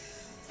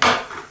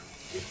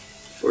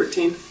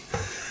 14.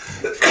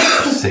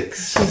 6.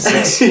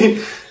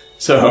 16.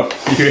 So,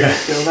 you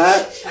Feel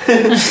that?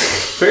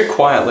 very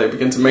quietly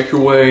begin to make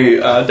your way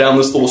down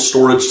this little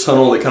storage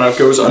tunnel that kind of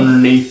goes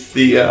underneath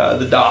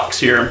the docks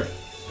here.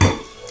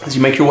 As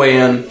you make your way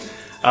in,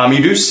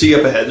 you do see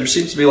up ahead, there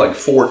seems to be like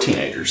 4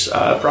 teenagers,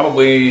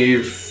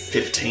 probably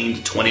 15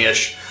 to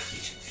 20-ish.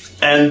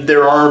 And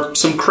there are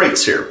some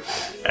crates here.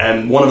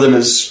 And one of them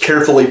is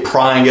carefully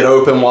prying it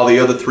open while the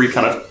other 3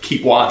 kind of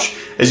keep watch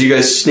as you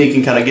guys sneak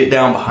and kind of get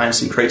down behind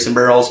some crates and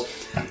barrels.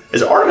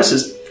 As Artemis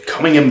is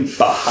coming in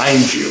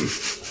behind you,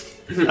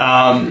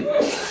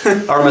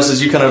 Artemis,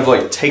 as you kind of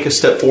like take a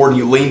step forward and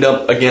you leaned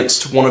up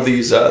against one of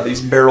these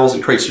barrels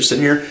and crates you're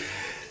sitting here,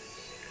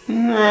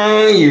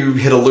 you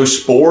hit a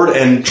loose board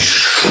and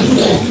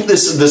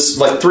this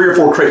like 3 or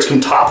 4 crates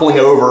come toppling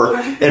over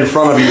in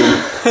front of you,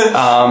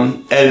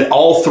 and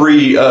all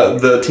 3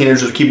 the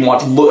teenagers that keep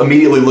watch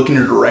immediately look in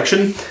your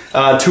direction.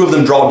 2 of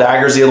them draw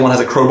daggers. The other one has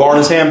a crowbar in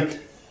his hand.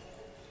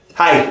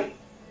 Hey,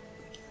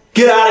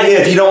 get out of here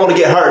if you don't want to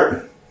get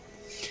hurt.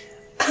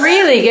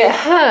 Really get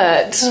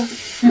hurt?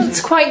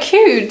 That's quite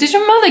cute. Did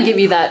your mother give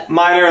you that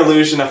Minor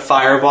illusion of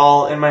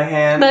fireball in my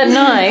hand.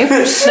 knife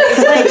that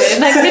you play with?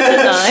 That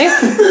kitchen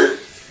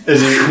knife?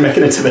 As you make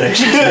an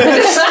intimidation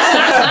check.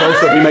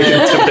 Both of you make an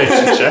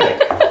intimidation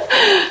check.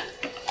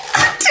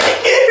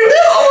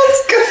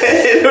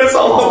 It was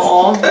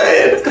almost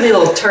good. It's gonna be a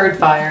little turd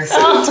fire. So.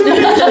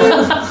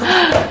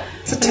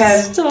 It's a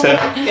 10.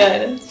 10.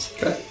 Good.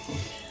 Okay.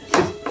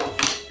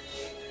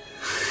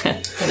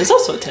 That is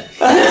also a 10.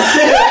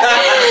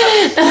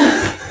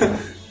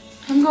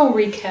 I'm gonna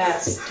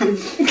recast.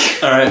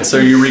 Alright, so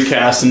you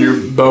recast and your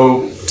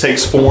bow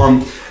takes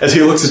form as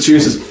he looks at you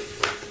and says,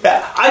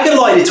 I can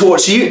light a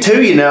torch to you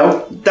too, you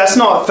know. That's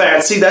not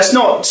fancy, that's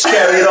not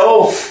scary at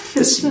all.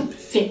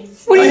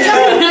 What are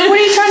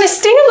you trying to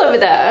steal over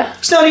there?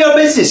 It's none of your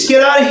business.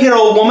 Get out of here,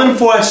 old woman,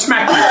 before I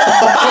smack you.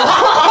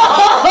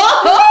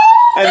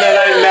 And then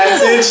I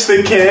message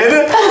the kid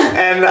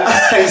and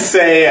I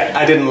say,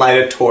 I didn't light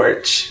a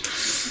torch,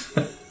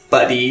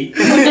 buddy.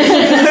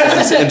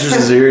 As he enters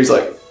his ear, he's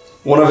like,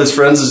 one of his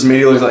friends is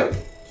immediately like,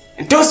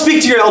 Don't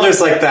speak to your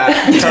elders like that.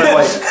 kind of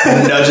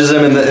like nudges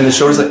him in the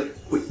shoulders, like,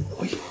 we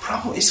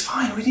probably, it's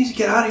fine. We need to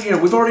get out of here.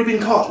 We've already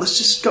been caught. Let's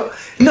just go.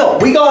 No,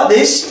 we got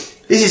this.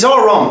 This is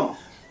all wrong.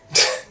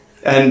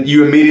 And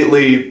you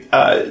immediately,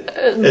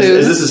 as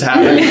this is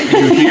happening,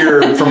 you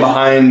hear from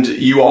behind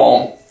you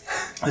all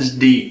this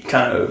deep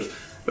kind of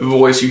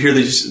voice. You hear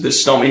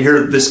this stomp. You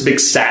hear this big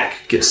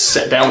sack get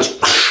set down.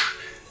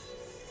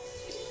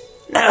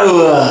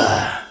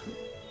 Now,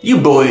 you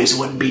boys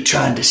wouldn't be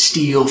trying to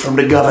steal from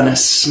the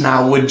governess,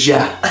 now would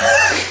ya?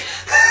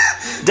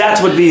 That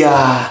would be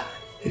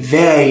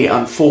very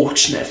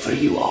unfortunate for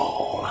you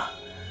all.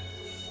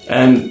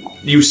 And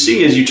you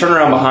see, as you turn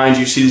around behind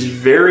you, see this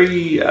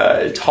very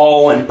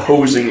tall,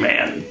 imposing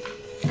man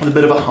with a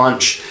bit of a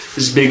hunch,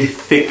 this big,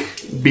 thick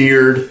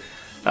beard,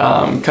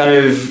 kind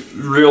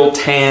of real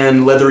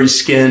tan, leathery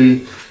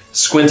skin,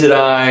 squinted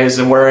eyes,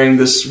 and wearing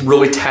this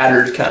really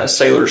tattered kind of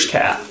sailor's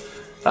cap.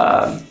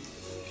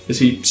 As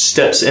he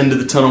steps into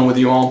the tunnel with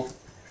you all,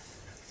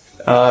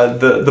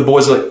 the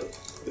boys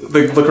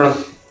they look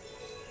around.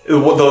 The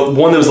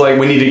one that was like,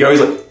 "We need to go." He's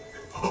like,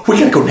 "We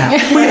gotta go now."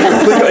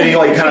 And he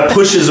like kind of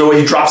pushes away.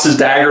 He drops his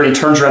dagger and he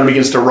turns around and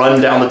begins to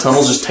run down the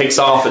tunnel. Just takes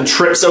off and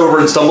trips over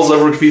and stumbles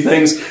over a few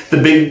things. The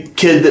big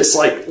kid that's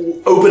like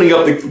opening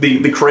up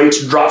the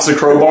crates drops the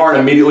crowbar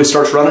and immediately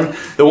starts running.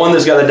 The one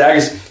that's got the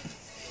daggers,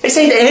 "This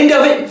ain't the end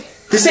of it.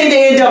 This ain't the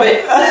end of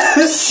it.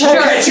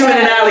 I'll catch you in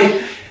an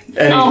alley."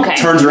 And he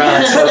turns around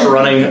and starts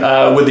running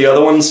with the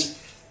other ones.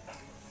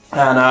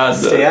 And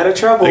Stay out of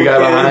trouble, the guy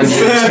kids. behind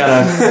you is kind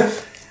of,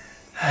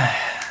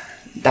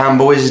 damn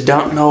boys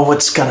don't know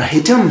what's gonna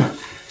hit them.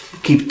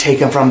 Keep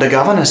taking from the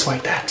governess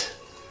like that.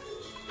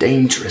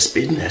 Dangerous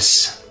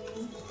business.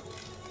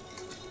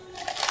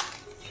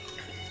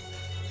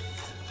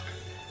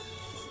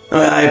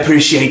 I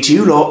appreciate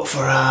you lot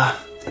for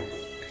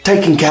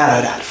taking care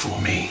of that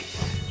for me.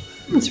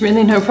 It's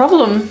really no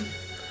problem.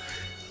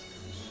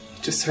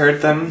 Just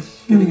heard them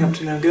getting up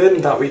to no good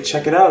and thought we'd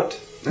check it out.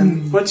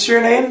 And what's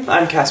your name?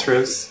 I'm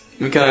Casrose.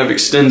 He kind of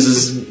extends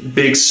his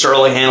big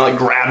surly hand, like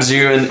grabs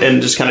you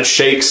and just kind of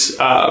shakes.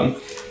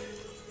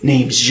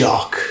 Name's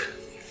Jacques.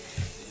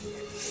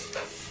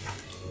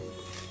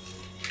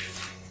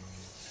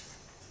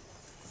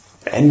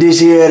 And this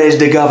here is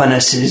the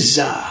governess's,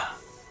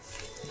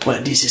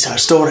 this is our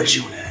storage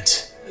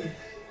unit.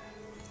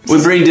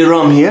 We bring the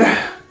rum here,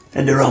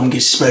 and the rum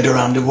gets spread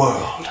around the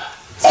world.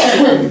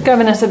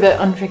 Governess a bit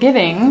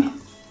unforgiving.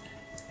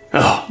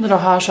 Oh, A little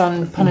harsh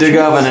on punishment. the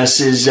governess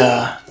is,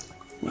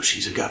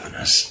 she's a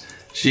governess.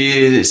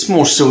 It's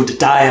more so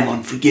that I am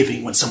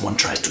unforgiving when someone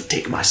tries to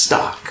take my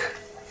stock.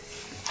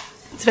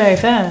 It's very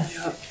fair.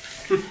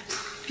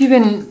 Have you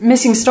been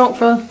missing stock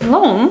for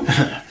long?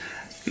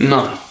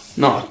 No,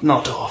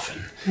 not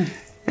often.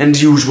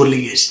 And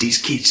usually it's these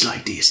kids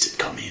like this that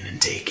come in and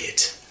take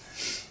it.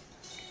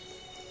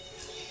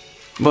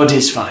 But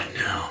it's fine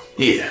now.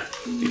 Here.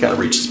 He kind of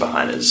reaches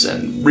behind us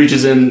and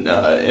reaches in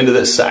into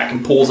this sack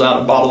and pulls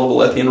out a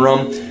bottle of Alethian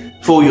rum.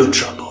 For your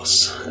trouble.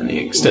 course. And he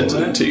extends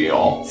it to you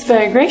all. It's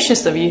very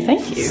gracious of you.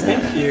 Thank you.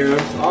 Thank you.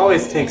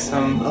 Always take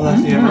some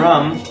Alephian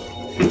rum.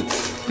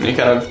 And he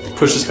kind of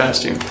pushes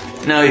past you.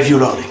 Now, if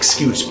you'll all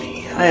excuse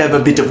me, I have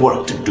a bit of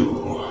work to do.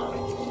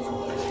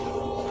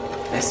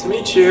 Nice to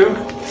meet you.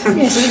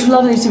 Yes, it was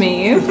lovely to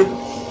meet you.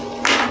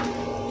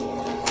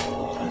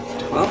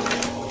 Well,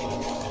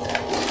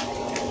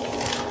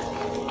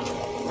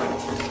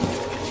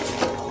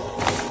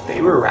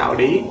 they were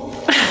rowdy.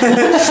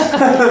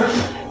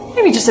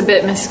 Maybe just a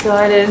bit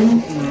misguided.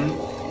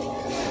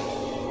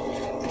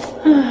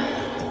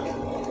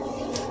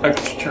 I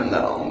could turn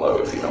that on low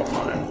if you don't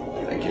mind.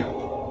 Thank you.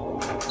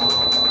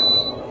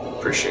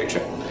 Appreciate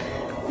you.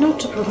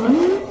 Not a problem.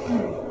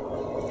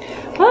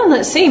 Well,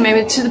 let's see.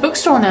 Maybe to the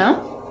bookstore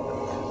now.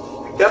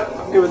 Yep,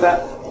 I'm good with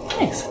that.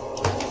 Thanks.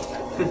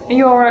 Are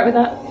you alright with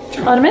that,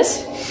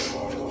 Artemis?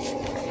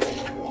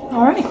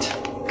 Alright.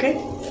 Okay.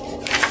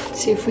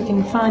 See if we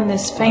can find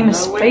this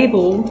famous no way.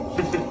 fable.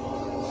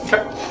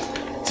 Okay.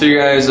 So you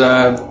guys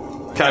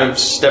kind of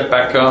step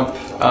back up.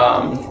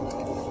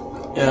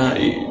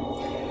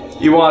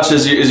 You watch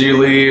as you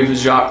leave.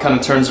 Jacques kind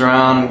of turns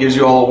around and gives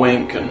you all a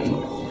wink and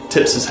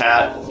tips his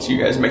hat. So you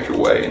guys make your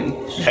way and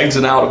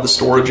exit out of the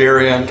storage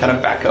area and kind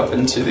of back up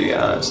into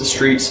the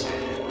streets.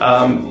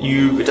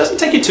 It doesn't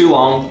take you too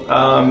long,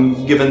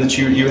 given that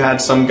you had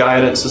some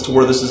guidance as to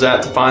where this is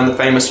at, to find the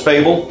famous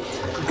fable.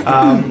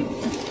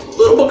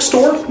 Little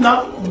bookstore,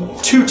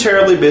 not too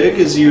terribly big.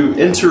 As you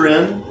enter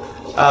in,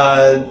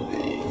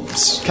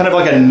 it's kind of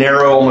like a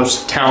narrow,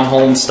 almost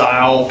townhome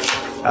style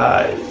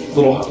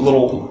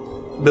little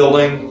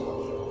building.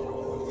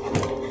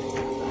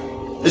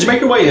 As you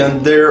make your way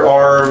in, there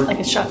are Like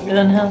a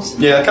shotgun house.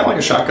 yeah, kind of like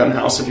a shotgun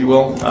house, if you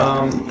will.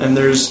 And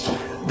there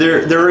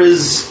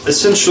is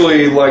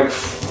essentially like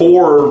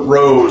 4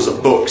 rows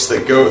of books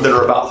that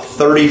are about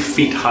 30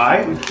 feet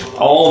high.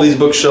 All these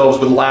bookshelves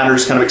with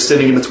ladders kind of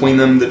extending in between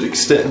them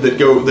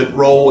that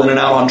roll in and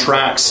out on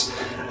tracks.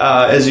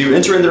 As you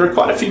enter in, there are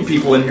quite a few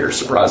people in here,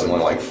 surprisingly,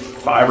 like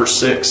 5 or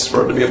 6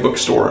 for it to be a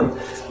bookstore, and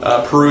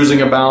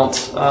perusing about.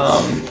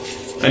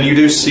 And you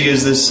do see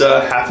as this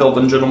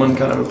half-elven gentleman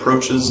kind of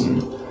approaches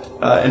and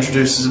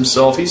introduces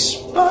himself. He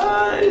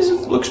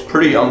looks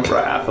pretty young for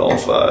a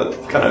half-elf,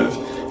 kind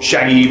of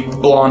shaggy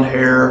blonde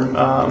hair,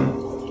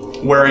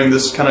 wearing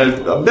this kind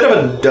of a bit of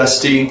a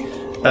dusty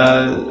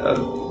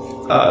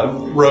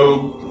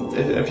robe,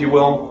 if you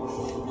will.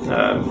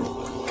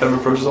 Kind of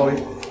approaches all of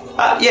you.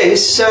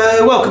 Yes,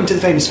 welcome to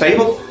the famous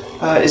fable.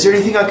 Is there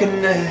anything I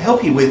can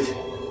help you with?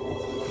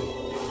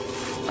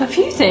 A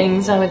few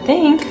things, I would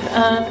think.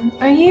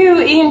 Are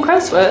you Ian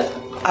Crowsworth?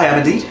 I am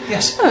indeed,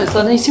 yes. Oh, it's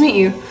lovely to meet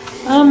you.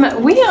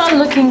 We are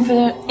looking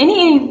for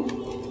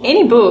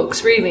any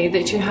books, really,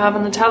 that you have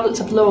on the Tablets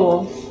of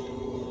Lore.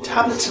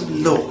 Tablets of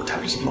Lore.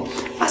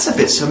 That's a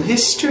bit some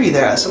history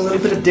there. That's a little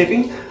bit of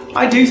digging.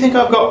 I do think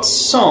I've got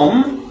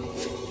some.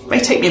 May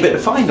take me a bit to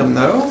find them,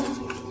 though.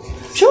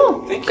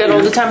 Sure. Got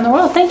all the time in the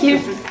world, thank you.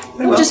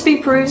 We'll well. just be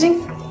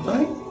perusing.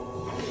 Right.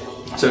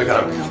 So it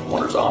kind of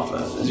wanders off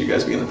as you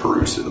guys begin to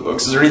peruse through the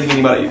books. Is there anything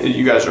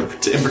you guys are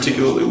in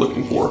particularly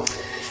looking for?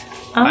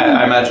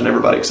 I imagine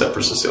everybody except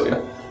for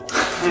Cecilia.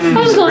 I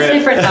was going to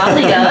say for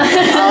Dahlia.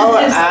 I'll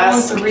Just ask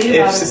wants to read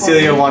if about it.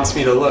 Cecilia wants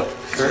me to look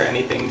for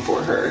anything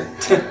for her.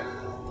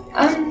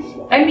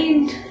 I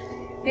mean,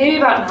 maybe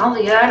about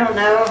Nalia, I don't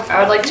know.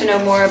 I would like to know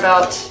more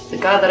about the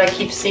god that I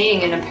keep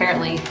seeing, and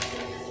apparently,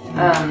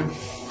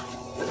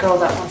 the girl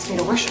that wants me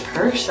to worship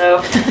her,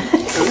 so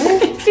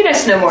it'd be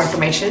nice to know more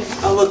information.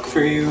 I'll look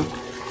for you.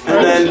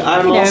 And then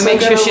I'm also make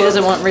sure gonna she look-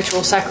 doesn't want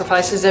ritual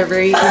sacrifices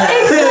every evening.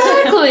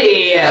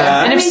 Exactly!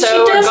 Yeah. And if I mean, so, she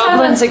are does have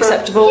goblins a-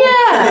 acceptable?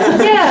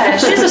 Yeah.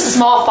 She has a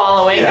small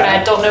following, and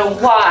I don't know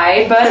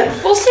why, but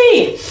we'll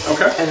see.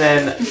 Okay. And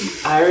then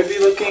I would be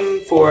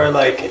looking for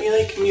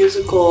any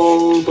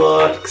musical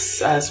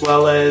books as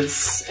well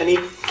as any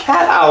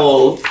cat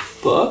owl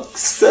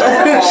books.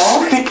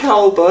 Any cat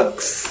owl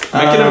books.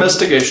 Make an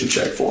investigation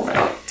check for me.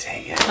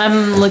 Dang it.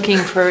 I'm looking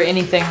for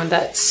anything with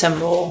that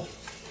symbol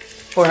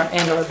or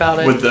about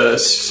it. With the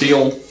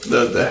seal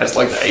that has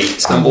like the 8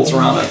 symbols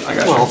around it. I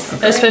got you.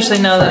 Okay. Especially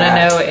now that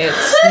I know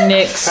it's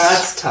Nick's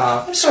That's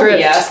tough. Oh, script.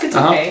 yes, it's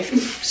okay. Go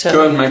So,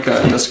 ahead and make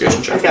an investigation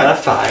I check. got a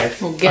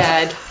 5. oh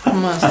God,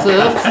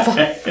 myself.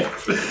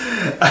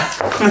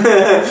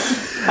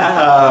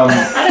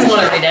 I didn't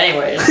want to read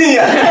anyways.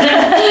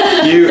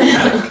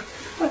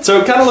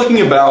 So kind of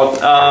looking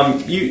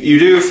about, you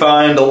do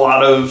find a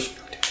lot of.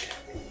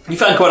 You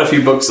find quite a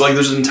few books. Like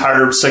there's an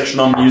entire section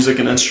on music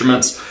and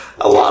instruments.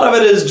 A lot of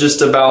it is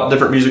just about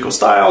different musical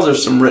styles.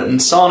 There's some written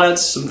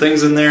sonnets, some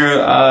things in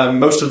there.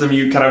 Most of them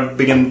you kind of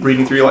begin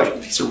reading through. You're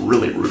like, these are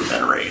really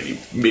rudimentary, and you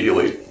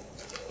immediately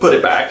put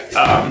it back.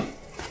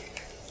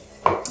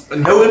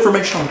 No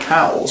information on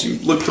cows. You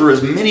look through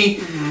as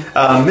many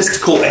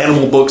mystical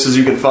animal books as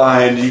you can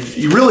find.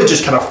 You really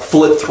just kind of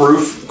flit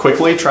through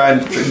quickly, try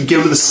and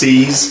give to the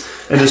seas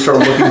and just start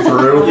looking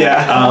through.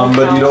 Yeah.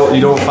 But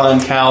you don't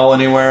find Cal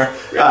anywhere.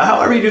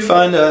 However, you do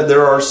find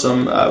there are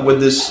some with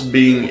this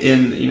being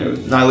in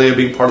Nylea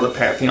being part of the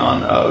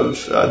pantheon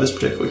of this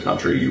particular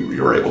country.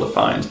 You were able to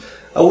find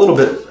a little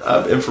bit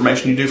of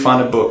information. You do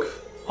find a book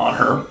on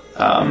her.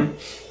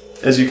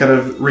 As you kind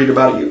of read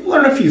about it, you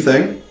learn a few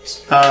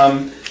things.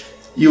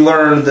 You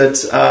learn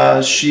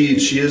that she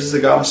is the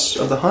goddess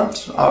of the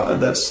hunt.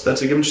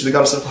 That's a given. She's the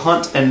goddess of the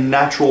hunt and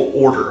natural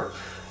order.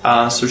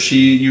 So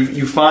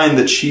you find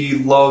that she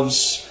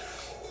loves.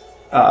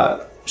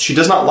 She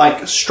does not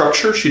like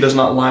structure. She does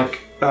not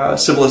like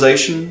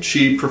civilization.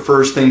 She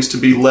prefers things to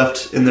be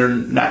left in their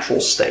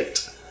natural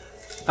state.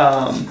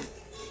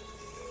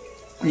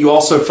 You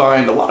also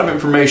find a lot of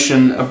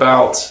information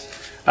about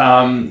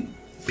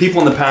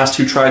people in the past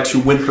who tried to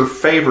win her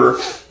favor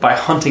by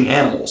hunting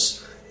animals.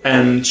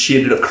 And she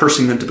ended up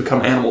cursing them to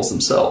become animals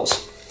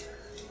themselves.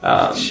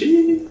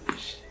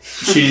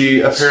 She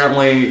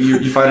apparently,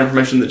 you find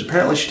information that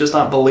apparently she does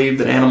not believe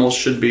that animals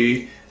should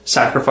be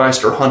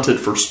sacrificed or hunted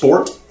for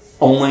sport,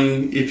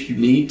 only if you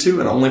need to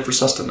and only for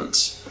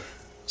sustenance.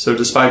 So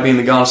despite being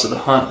the goddess of the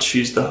hunt,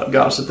 she's the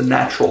goddess of the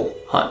natural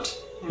hunt,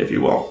 if you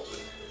will.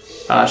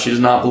 She does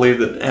not believe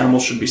that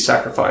animals should be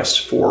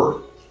sacrificed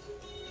for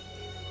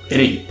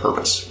any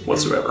purpose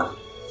whatsoever.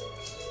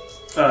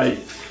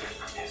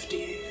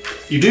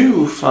 You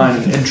do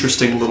find an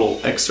interesting little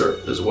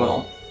excerpt as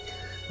well.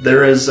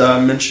 There is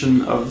a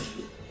mention of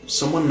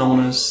someone known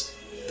as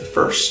the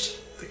First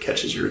that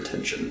catches your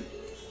attention.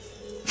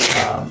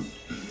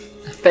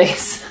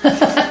 Face.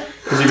 As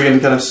you begin to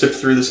kind of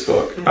sift through this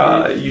book,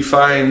 you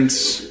find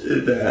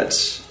that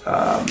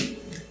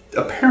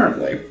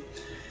apparently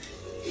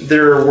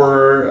there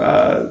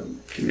were...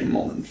 give me a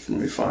moment, let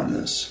me find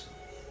this.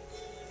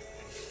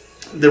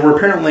 There were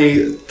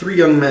apparently 3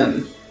 young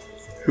men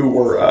who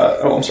were,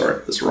 I'm sorry,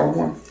 this is the wrong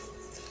one.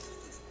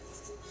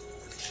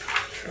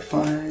 Try to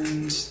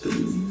find the,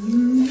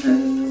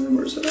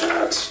 where's it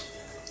at?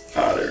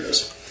 There it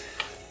is.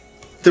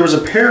 There was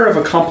a pair of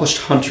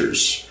accomplished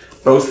hunters,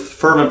 both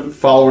fervent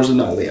followers of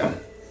Nylea.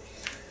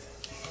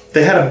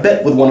 They had a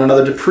bet with one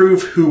another to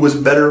prove who was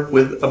better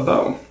with a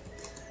bow.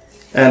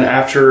 And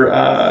after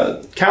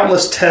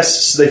countless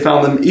tests, they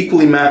found them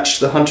equally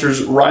matched. The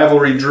hunters'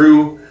 rivalry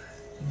drew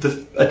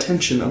the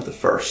attention of the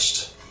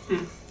First.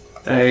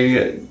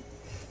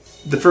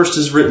 The First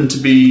is written to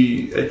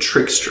be a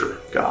trickster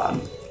god,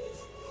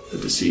 a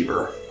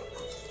deceiver.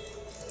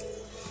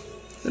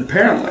 And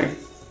apparently,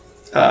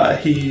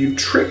 he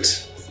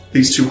tricked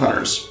these 2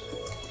 hunters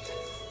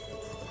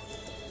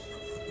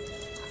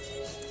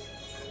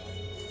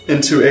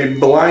into a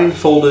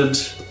blindfolded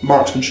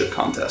marksmanship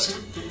contest.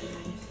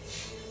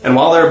 And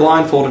while they were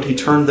blindfolded, he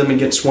turned them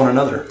against one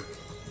another,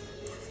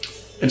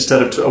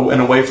 instead of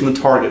and away from the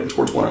target and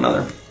towards one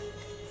another.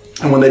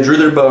 And when they drew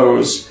their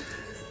bows,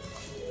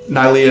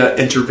 Nylea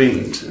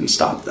intervened and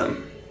stopped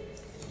them.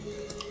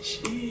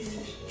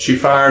 She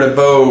fired a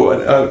bow,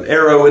 an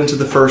arrow into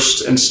the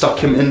First, and stuck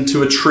him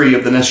into a tree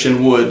of the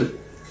Nessian wood,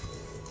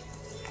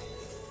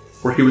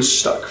 where he was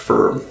stuck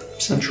for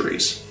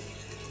centuries,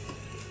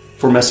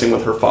 for messing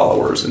with her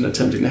followers and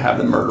attempting to have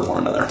them murder one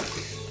another.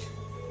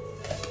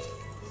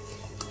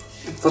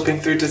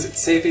 Flipping through, does it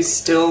say if he's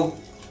still,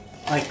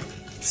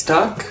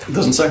 stuck? It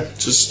doesn't say.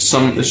 It's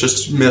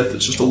just myth.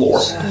 It's just a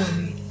lore.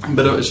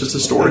 But it's just a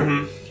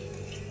story.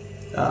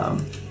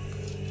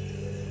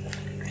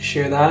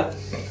 Share that,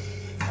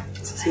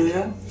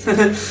 Cecilia?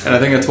 And I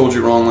think I told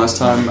you wrong last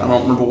time. I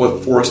don't remember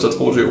what forest I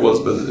told you it was,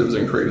 but it was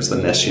incorrect. It's the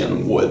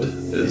Nessian Wood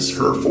is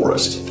her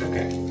forest.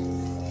 Okay.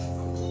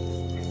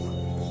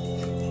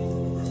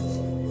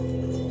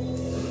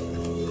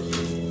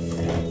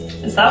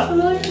 Is that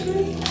familiar to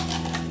me?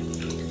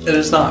 It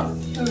is not.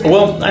 Okay.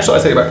 Well, actually,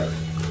 I take it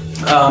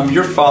back.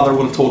 Your father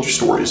would have told you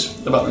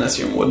stories about the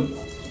Nessian Wood.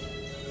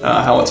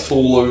 How it's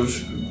full of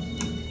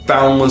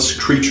boundless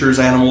creatures,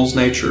 animals,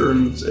 nature,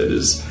 and it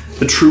is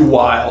the true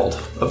wild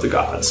of the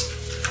gods.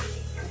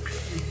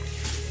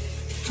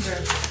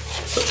 Okay.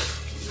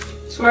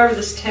 So wherever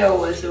this tale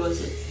was, it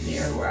wasn't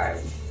near where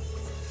I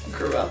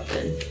grew up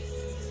and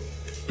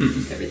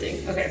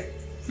everything. Okay.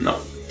 No.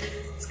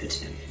 That's good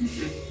to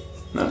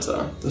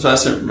know.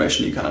 That's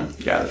information you kind of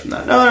gather from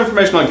that. Other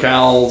information on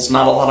Cal's,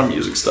 not a lot of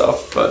music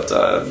stuff, but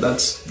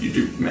you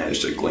do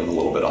manage to glean a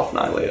little bit off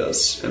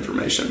Nylea's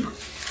information.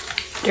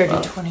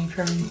 Dirty 20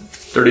 from...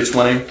 Dirty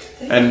 20,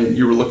 and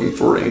you were looking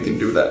for anything to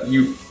do with that.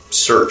 You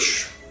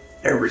search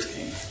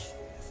everything.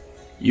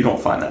 You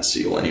don't find that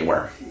seal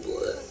anywhere.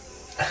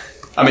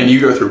 I mean, you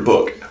go through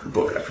book after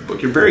book after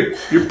book. You're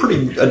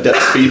pretty adept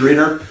speed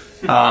reader,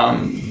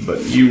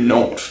 but you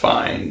don't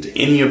find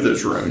any of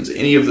those runes,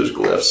 any of those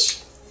glyphs.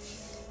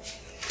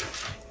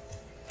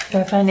 Do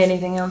I find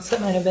anything else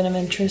that might have been of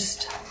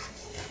interest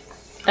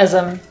as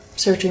I'm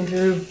searching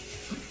through?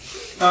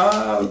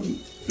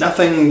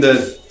 Nothing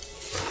that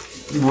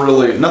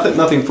really,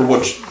 nothing for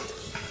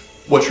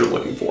what you're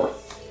looking for.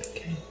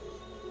 Okay.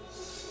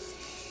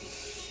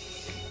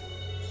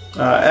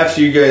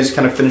 After you guys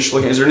kind of finish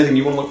looking, is there anything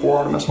you want to look for,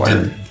 Artemis?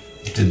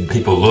 Did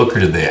people look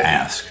or did they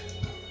ask?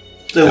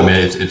 They I look- mean,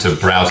 it's a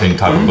browsing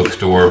type of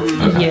bookstore.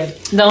 Okay. Yeah.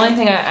 The only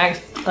thing I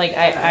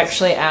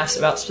actually asked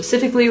about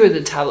specifically were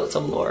the tablets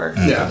of lore.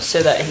 Yeah.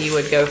 So that he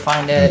would go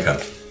find it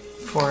Okay.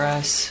 for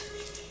us.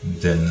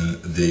 Then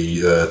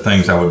the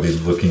things I would be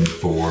looking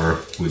for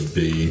would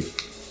be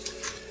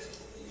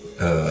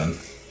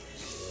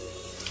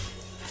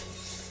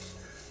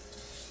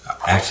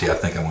actually, I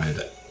think I wanted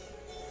to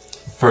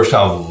first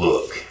I'll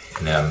look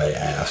and then I may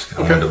ask.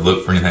 I Okay. wanted to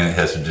look for anything that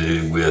has to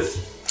do with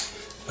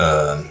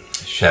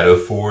Shadow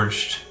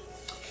Forged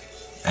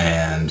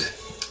and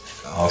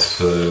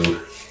also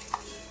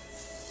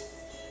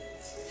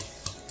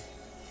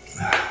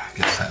I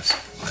guess that's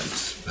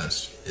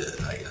it,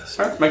 I guess.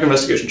 All right, make an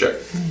investigation check.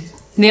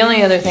 The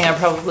only other thing I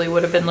probably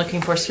would have been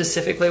looking for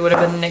specifically would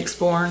have been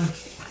Nyxborn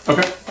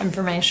Okay.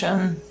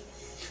 information.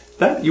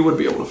 That you would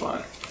be able to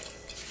find.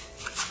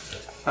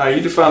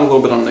 You do find a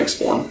little bit on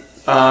Nyxborn.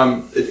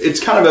 It's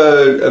kind of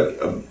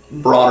a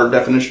broader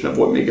definition of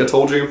what Miga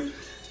told you.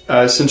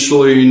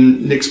 Essentially,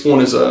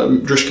 Nyxborn is a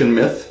Drishkin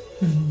myth.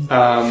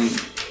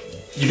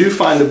 You do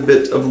find a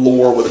bit of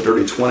lore with a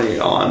dirty 20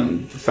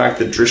 on the fact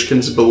that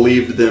Drishkins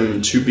believed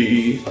them to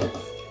be,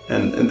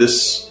 and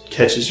this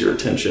catches your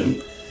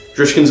attention,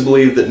 Drishkins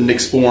believe that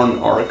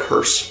Nyxborn are a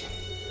curse,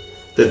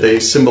 that they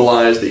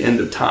symbolize the end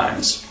of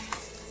times.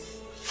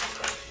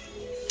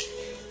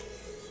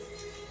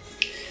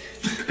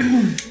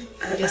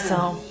 I guess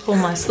I'll pull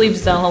my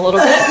sleeves down a little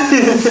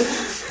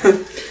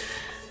bit.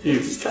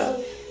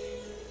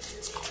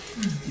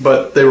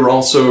 But they were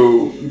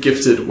also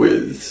gifted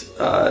with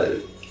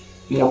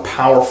more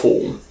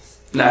powerful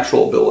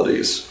natural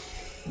abilities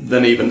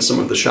than even some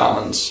of the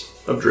shamans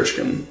of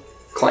Drishkin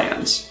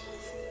clans.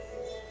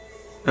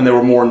 And they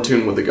were more in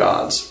tune with the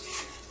gods.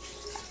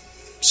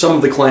 Some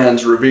of the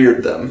clans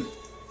revered them,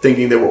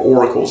 thinking they were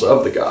oracles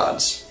of the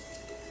gods,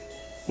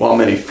 while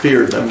many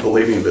feared them,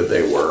 believing that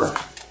they were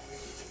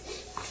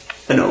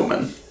an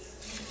omen.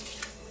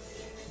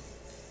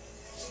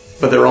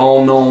 But they're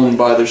all known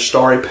by their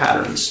starry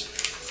patterns,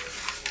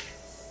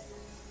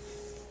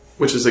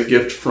 which is a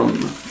gift from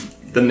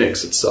the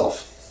Nyx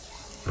itself.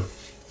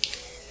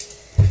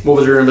 What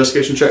was your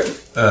investigation check?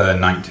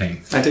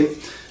 19. 19?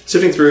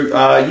 Sifting through,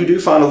 you do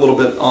find a little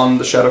bit on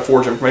the Shadow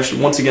Forge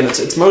information. Once again,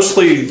 it's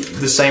mostly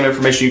the same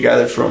information you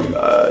gathered from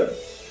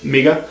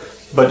Miga,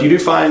 but you do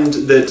find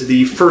that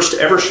the first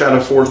ever Shadow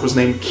Forge was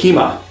named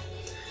Kima,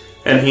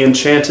 and he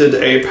enchanted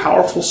a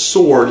powerful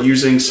sword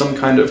using some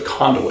kind of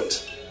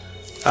conduit.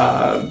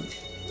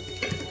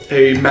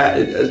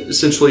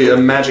 Essentially a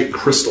magic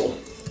crystal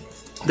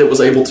that was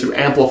able to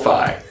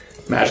amplify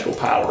magical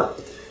power.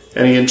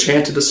 And he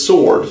enchanted a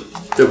sword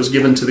that was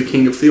given to the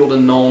King of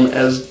Theoden known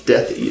as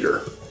Death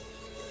Eater.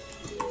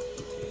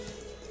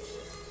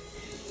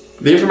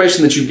 The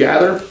information that you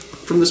gather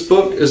from this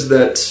book is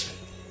that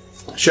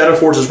Shadow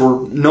Forges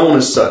were known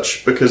as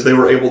such because they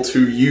were able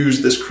to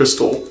use this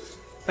crystal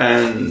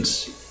and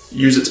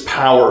use its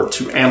power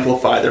to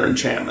amplify their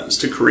enchantments,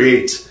 to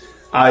create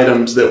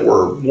items that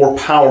were more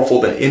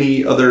powerful than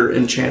any other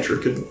enchanter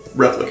could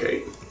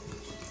replicate.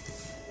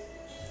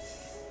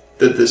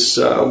 That this,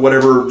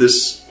 whatever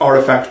this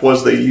artifact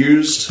was they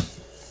used,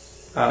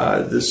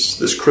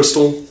 this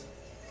crystal,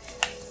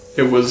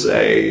 it was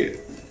a,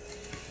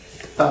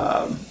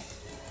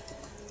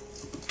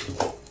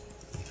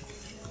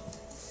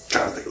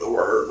 trying to think of the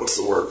word. What's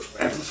the word?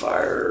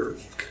 Amplifier.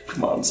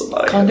 Come on,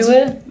 somebody.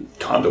 Conduit?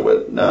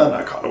 Conduit. No,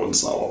 not conduit.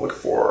 It's not what I'm looking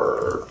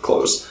for.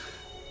 Close.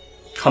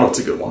 Conduit's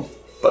a good one,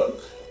 but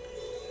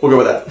we'll go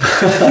with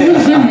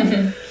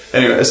that.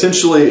 Anyway,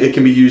 essentially, it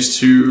can be used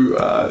to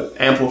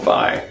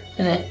amplify.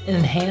 And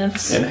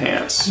enhance?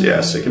 Enhance,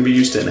 yes. It can be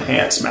used to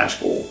enhance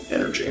magical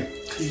energy.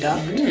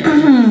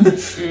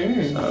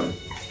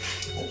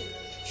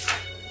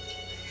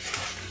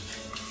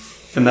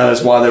 And that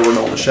is why they were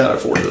known as Shadow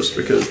Forges,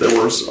 because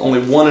there was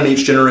only one in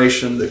each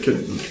generation that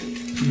could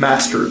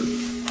master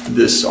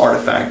this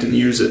artifact and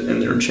use it in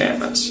their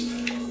enchantments.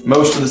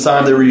 Most of the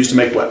time they were used to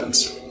make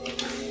weapons.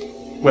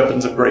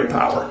 Weapons of great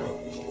power.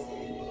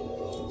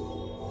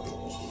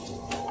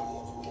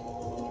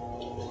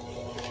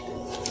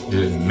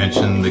 Did it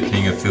mention the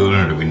King of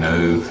Theoden, or do we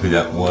know who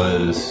that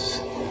was?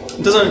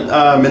 It doesn't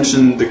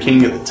mention the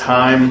king at the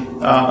time.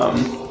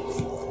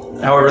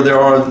 However, there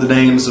are the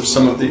names of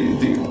some of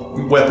the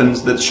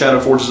weapons that Shadow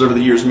Forges over the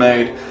years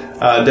made.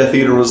 Death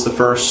Eater was the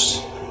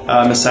first.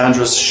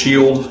 Missandra's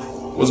Shield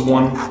was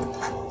one.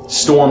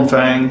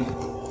 Stormfang.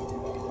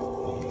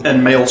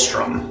 And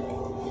Maelstrom.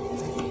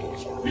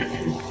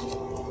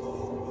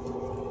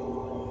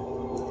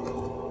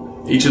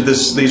 Each of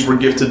these were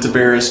gifted to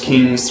various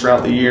kings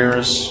throughout the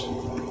years,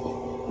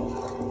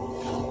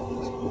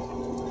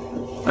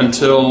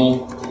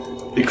 until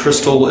the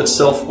crystal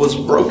itself was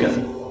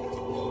broken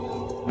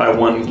by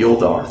one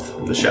Gildarth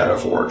of the Shadow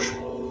Forge,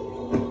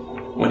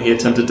 when he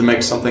attempted to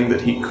make something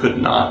that he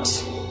could not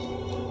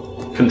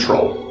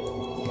control.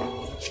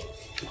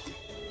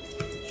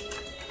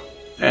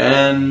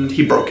 And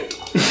he broke it.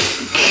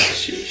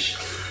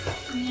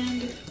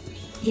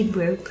 He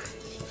broke.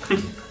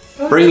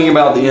 Bringing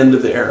about the end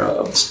of the era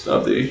of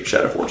the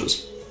Shadow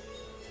Forges.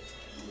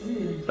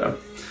 So,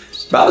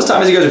 about this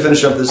time as you guys are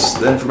finishing up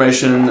the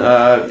information,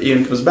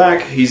 Ian comes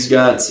back. He's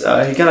got,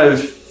 he kind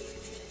of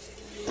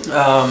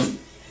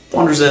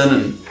wanders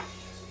in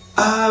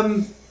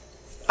and,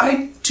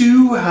 I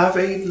do have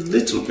a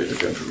little bit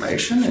of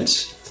information.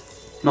 It's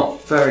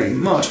not very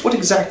much.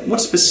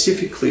 What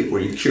specifically were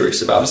you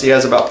curious about? Because he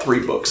has about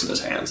 3 books in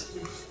his hands.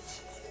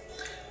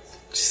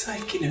 Just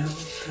like,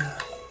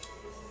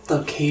 the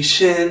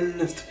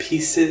location of the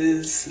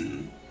pieces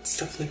and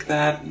stuff like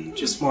that, and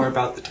just more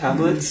about the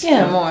tablets.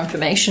 Yeah, more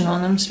information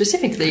on them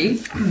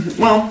specifically.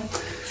 Well,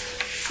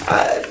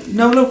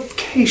 no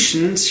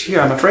locations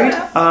here, I'm afraid.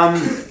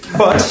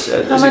 But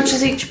How much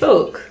is each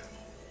book?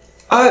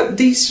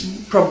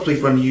 these probably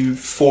run you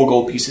 4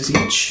 gold pieces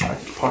each. I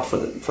could part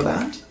for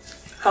that.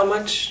 How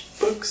much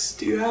books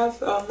do you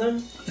have on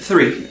them?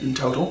 3 in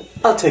total.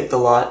 I'll take the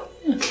lot.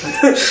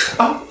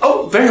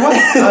 Oh, very well.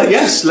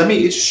 Yes,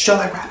 shall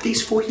I wrap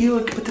these for you?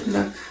 I can put them in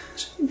a...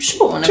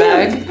 Sure, in a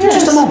bag.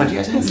 Just a moment,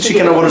 yes. She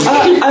kind of wonders...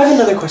 I have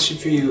another question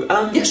for you.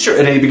 Yes, sure.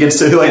 And he begins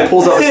to,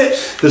 pulls out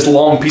this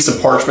long piece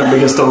of parchment and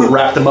begins to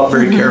wrap them up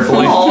very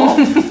carefully.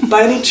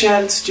 By any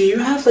chance, do you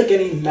have,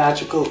 any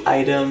magical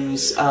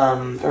items?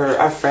 Or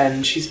our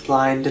friend, she's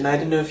blind, and I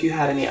didn't know if you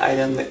had any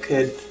item that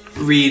could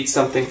read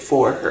something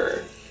for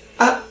her.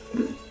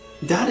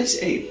 That is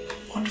a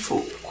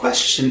wonderful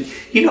question.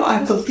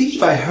 I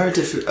believe I heard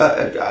of...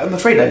 I'm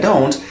afraid I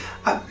don't.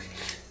 I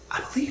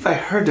believe I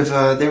heard of...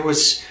 there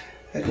was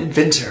an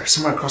inventor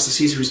somewhere across the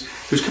seas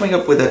who's coming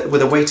up with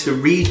a way to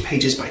read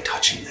pages by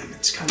touching them.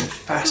 It's kind of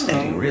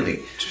fascinating, really.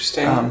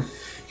 Interesting.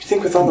 You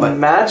think with all the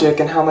magic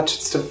and how much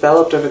it's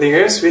developed over the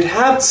years, we'd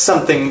have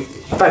something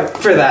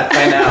for that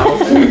by now.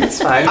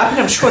 It's fine.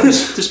 I'm sure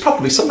there's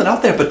probably something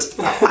out there, but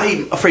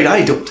I'm afraid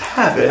I don't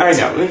have it. I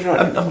know.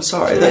 I'm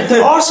sorry.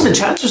 There are some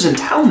enchanters in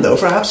town, though.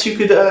 Perhaps you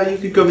could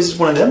go visit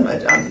one of them.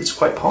 It's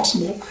quite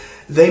possible.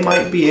 They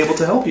might be able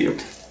to help you.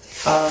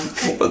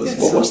 What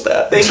was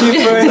that? Thank you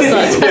for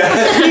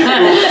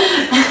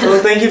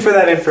Well, thank you for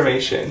that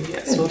information.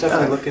 Yes, we'll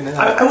definitely look into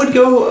that. I would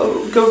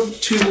go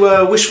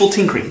to Wishful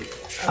Tinkering.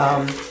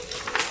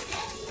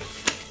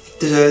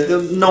 There's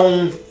a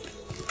known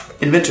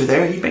inventor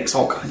there. He makes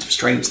all kinds of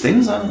strange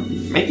things.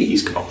 Maybe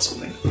he's come up with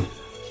something.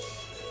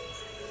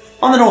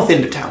 On the north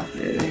end of town,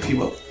 if you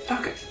will.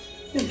 Okay.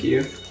 Thank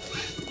you.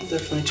 I'll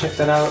definitely check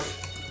that out.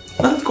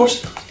 Of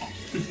course.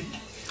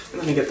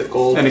 Let me get the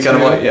gold. And he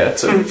kind of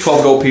so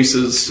 12 gold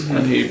pieces,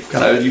 and he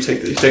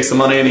takes the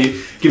money and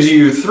he gives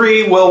you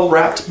 3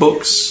 well-wrapped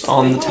books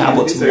on the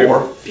tablets These of are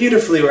lore.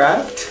 beautifully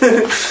wrapped.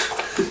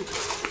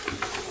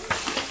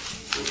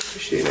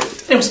 Appreciate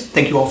it. Anyways,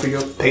 thank you all for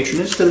your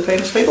patronage to the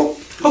famous fable.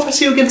 Hope I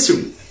see you again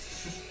soon.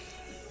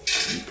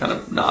 He kind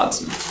of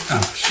nods and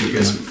you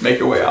guys make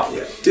your way out.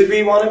 Yeah. Did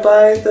we want to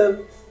buy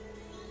the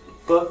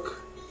book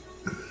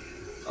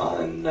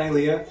on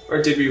Nylea,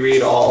 or did we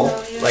read all?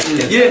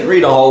 You didn't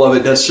read all of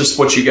it. That's just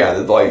what you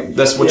gathered.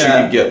 That's what you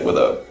could get with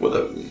that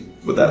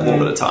little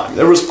bit of time.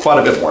 There was quite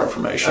a bit more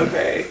information.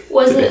 Okay.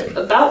 Was it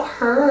about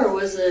her, or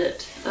was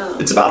it...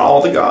 It's about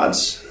all the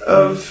gods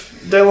of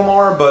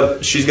Delamar,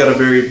 but she's got a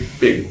very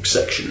big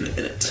section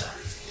in it.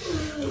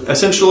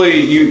 Essentially,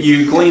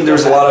 you gleaned there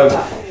was a lot of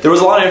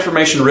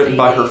information written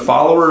by her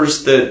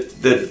followers that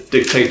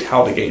dictate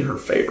how to gain her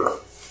favor.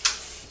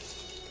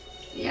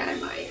 Yeah, I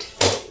might.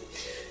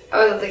 I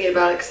wasn't thinking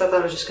about it because I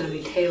thought it was just going to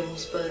be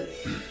tales, but...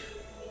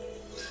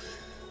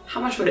 How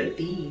much would it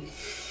be?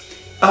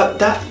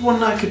 That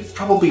one I could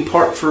probably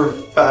part for...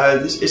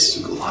 it's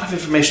a lot of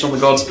information on the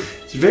gods.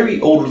 It's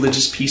very old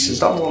religious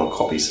pieces, not a lot of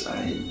copies.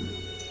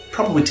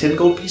 Probably 10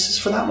 gold pieces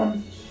for that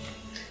one.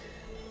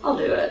 I'll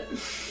do it.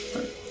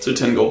 So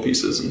 10 gold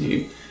pieces, and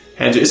he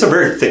hands you... It's a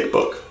very thick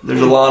book. There's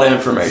a lot of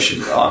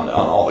information on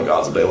all the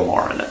gods of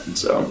Delamar in it, and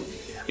so...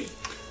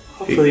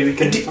 Hopefully we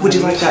can. Would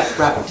you like that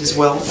wrapped as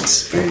well?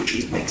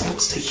 It makes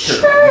us take care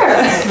of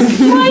it.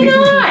 Why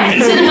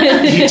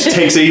not? He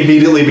takes it, he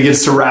immediately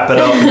begins to wrap it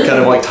up and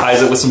kind of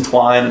ties it with some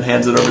twine and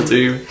hands it over to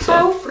you.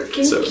 How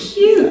freaking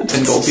cute.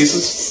 10 gold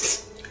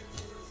pieces.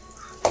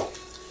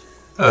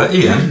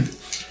 Ian,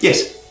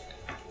 Yes.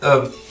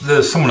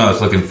 there's someone I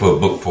was looking for a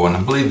book for, and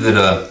I believe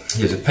that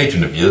he's a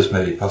patron of yours,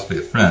 maybe possibly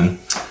a friend.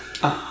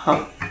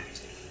 Uh-huh.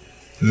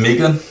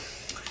 Megan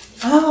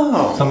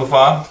Oh.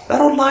 Summerfire.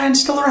 That old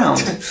lion's still around.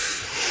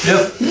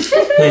 Yep.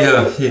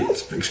 He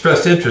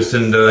expressed interest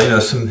in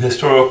some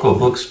historical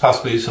books,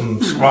 possibly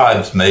some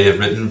scribes may have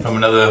written from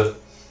another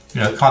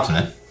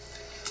continent.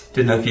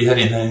 Didn't know if you had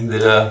anything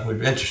that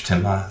would interest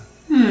him. I'm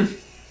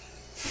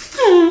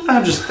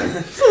just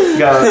thinking.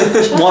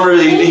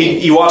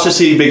 You watch as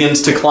he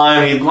begins to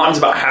climb. He climbs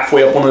about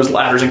halfway up one of those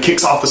ladders and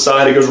kicks off the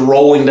side. He goes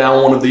rolling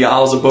down one of the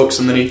aisles of books,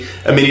 and then he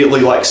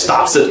immediately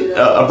stops it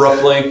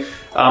abruptly.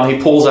 He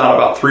pulls out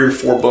about 3 or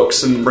 4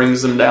 books and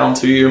brings them down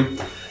to you.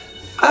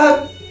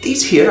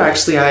 These here,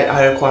 actually,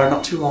 I acquired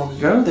not too long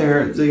ago.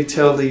 They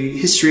tell the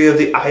history of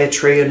the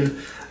Iatrean,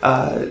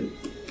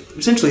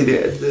 essentially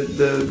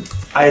the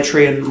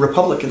Iatrean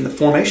Republic and the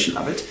formation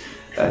of it,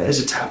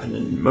 as it's happened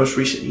in most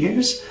recent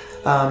years.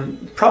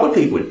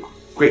 Probably would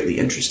greatly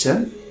interest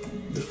him.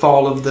 the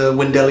fall of the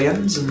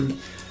Wendelians and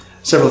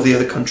several of the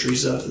other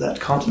countries of that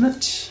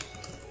continent.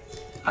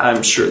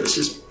 I'm sure this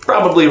is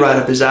probably right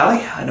up his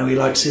alley. I know he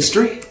likes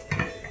history.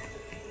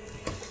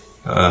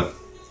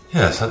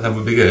 Yes, that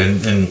would be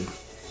good. And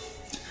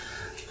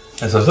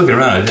as I was looking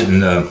around, I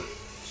didn't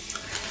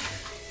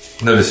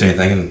notice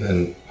anything,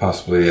 and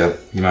possibly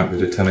you might be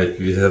able to tell me if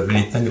you have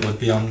anything that would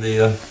be on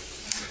the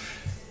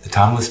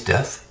timeless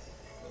death.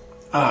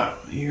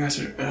 You guys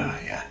are,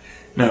 yeah.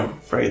 No,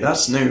 afraid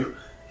that's new.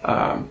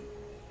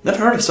 Never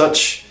heard of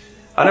such.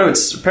 I know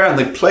it's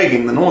apparently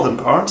plaguing the northern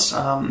parts.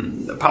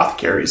 The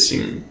apothecaries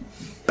seem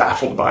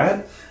baffled by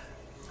it.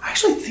 I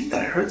actually think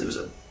that I heard there was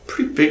a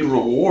pretty big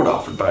reward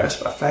offered by us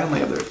by a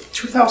family of their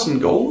 2,000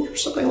 gold or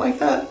something like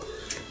that.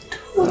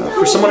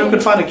 For someone who can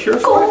find a cure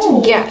for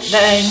it. Yeah,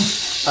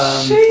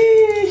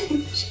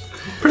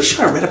 Pretty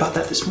sure I read about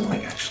that this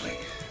morning, actually.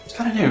 It's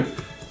kind of new.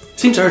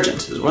 Seems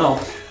urgent as well.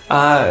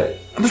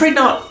 I'm afraid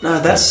not.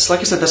 That's,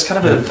 like I said, that's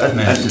kind of a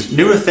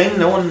newer thing.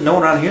 No one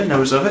around here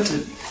knows of it.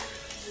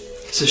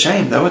 It's a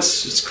shame, though.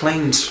 It's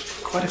claimed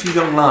quite a few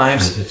young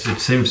lives. It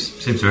seems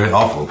very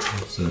awful.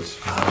 So it's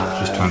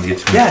just trying to get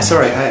to. Yeah,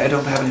 sorry, I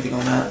don't have anything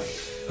on that.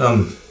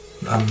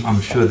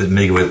 I'm sure that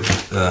Mega would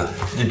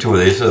enjoy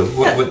these. So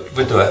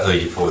what do I owe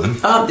you for them?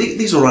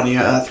 These will run you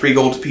 3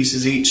 gold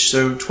pieces each,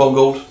 so 12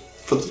 gold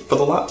for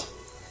the lot.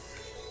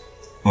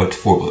 Oh, it's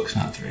 4 books,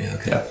 not 3.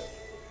 Okay. Yeah.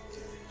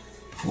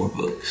 4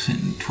 books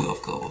and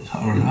 12 gold.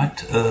 All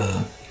right.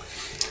 Well,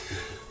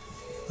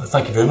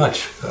 thank you very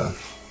much.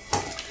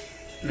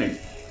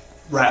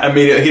 I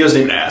mean, he doesn't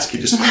even ask. He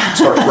just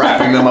starts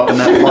wrapping them up in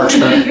that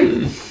parchment,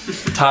 and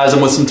ties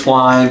them with some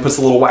twine, puts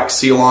a little wax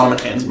seal on them,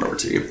 and hands them over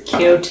to you.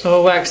 Cute.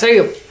 Oh, wax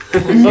seal.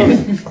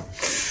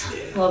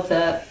 Love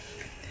that.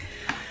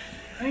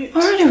 Right.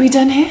 Alright, are we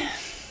done here?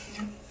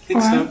 I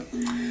think so.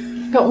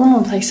 I've got one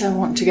more place I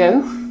want to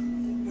go.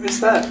 Where's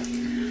that?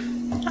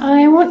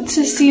 I want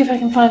to see if I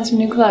can find some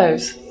new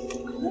clothes.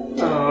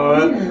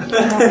 Oh,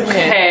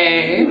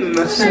 Okay.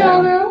 that's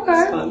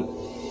fun.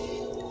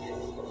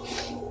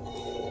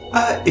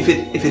 If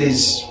it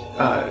is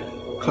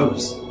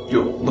clothes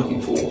you're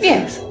looking for,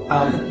 Yes.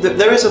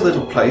 there is a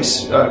little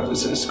place.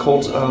 It's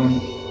called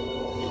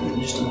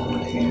just a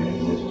moment here.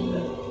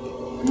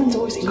 That's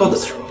always It's called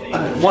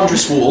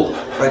Wondrous Wool,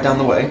 right down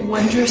the way.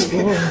 Wondrous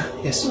wool.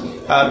 Yes.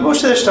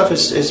 Most of their stuff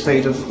is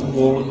made of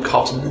wool and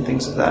cotton and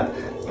things like that.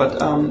 But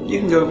you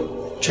can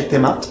go check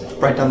them out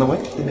right down the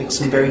way. They make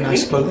some very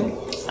nice clothing.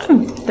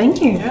 Oh,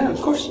 thank you. Yeah,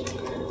 of course.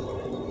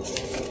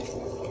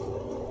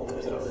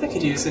 I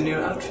could use a new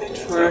outfit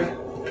for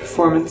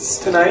performance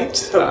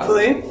tonight,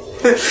 hopefully.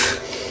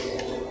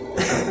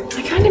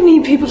 I kind of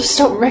need people to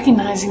stop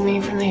recognizing me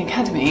from the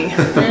academy.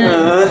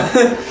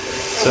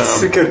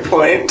 That's a good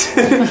point.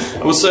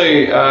 I will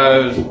say,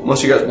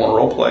 unless you guys want to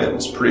roleplay,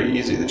 it's pretty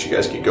easy that you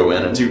guys could go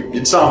in and do.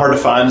 It's not hard to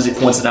find, as he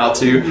points it out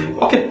to you.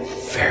 Walk in,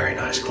 very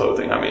nice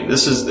clothing. I mean,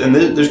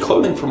 there's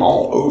clothing from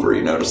all over.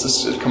 You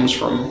notice it comes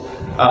from.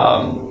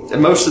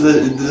 And most of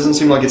it doesn't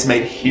seem like it's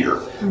made here.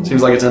 It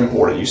seems like it's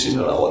imported. You see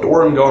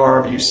Eladoran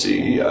garb, you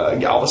see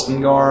Galveston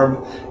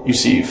garb, you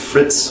see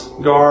Fritz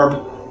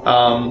garb.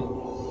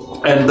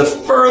 And the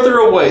further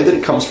away that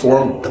it comes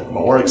from, the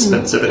more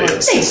expensive it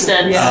is. Makes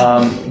sense.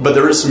 But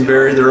there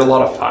are a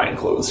lot of fine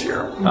clothes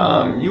here.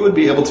 You would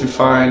be able to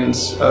find.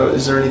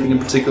 Is there anything in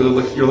particular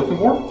you're looking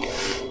for?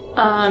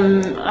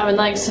 I would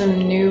like some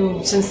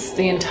new, since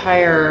the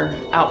entire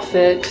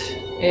outfit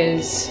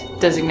is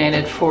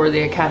designated for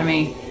the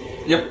academy.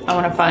 Yep. I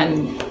want to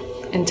find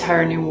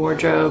entire new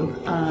wardrobe.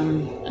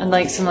 I'd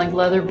like some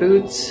leather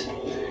boots.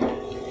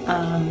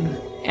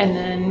 And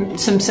then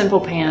some simple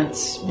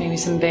pants, maybe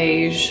some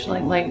beige,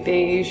 light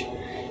beige,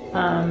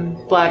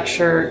 black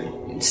shirt,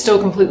 still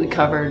completely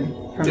covered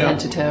from head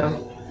to toe.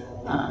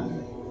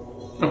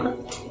 Okay.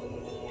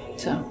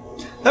 So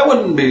That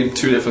wouldn't be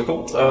too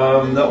difficult.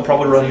 That would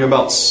probably run you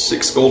about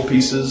 6 gold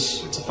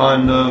pieces to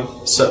find a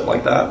set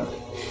like that.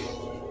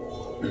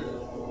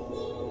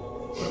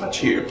 What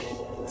about you?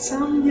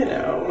 Some, You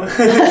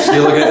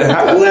look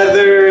at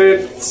leather,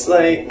 it's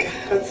like,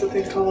 what's the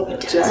thing called? A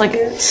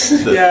jacket?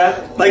 Still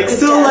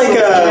like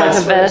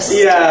a vest.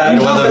 Yeah,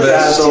 Like a leather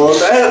vest.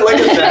 bedazzled. Like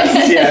a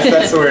vest, yes,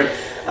 that's the word.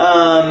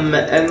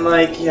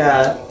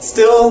 And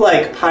still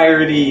like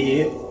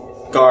piratey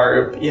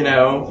garb,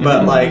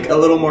 but like a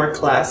little more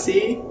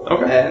classy.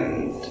 Okay.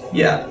 And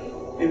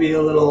maybe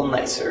a little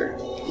nicer.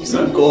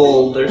 Some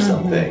gold or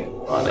something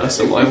on it.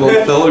 some little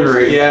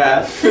filigree.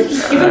 Yeah. Give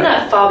him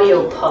that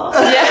Fabio puff.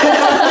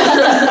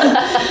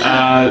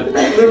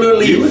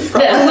 You would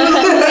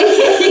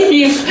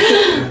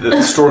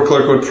the store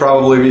clerk would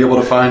probably be able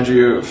to find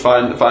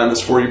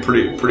this for you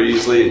pretty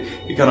easily.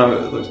 You kind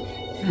of look.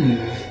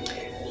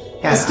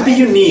 Has to be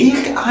unique.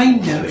 I think I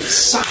know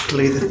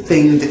exactly the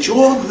thing that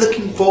you're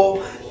looking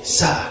for,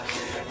 sir.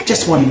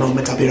 Just one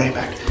moment, I'll be right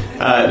back.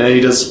 And he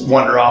does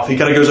wander off. He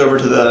kind of goes over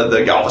to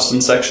the Galveston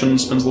section,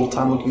 spends a little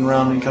time looking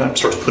around, and kind of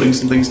starts putting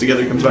some things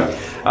together. He comes back,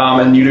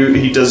 and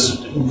he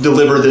does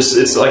deliver this.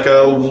 It's like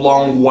a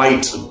long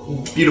white,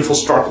 beautiful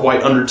stark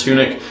white under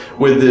tunic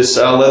with this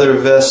leather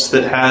vest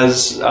that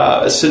has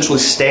essentially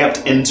stamped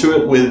into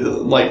it with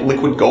like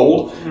liquid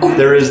gold.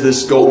 There is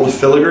this gold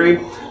filigree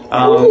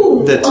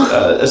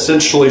that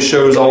essentially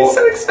shows all. It's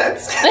so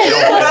expensive.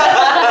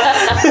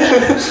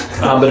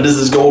 But it is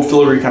this gold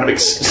filigree kind of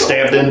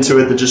stamped into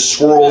it that just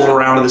swirls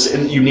around in this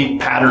unique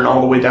pattern all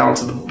the way down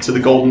to the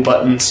golden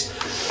buttons,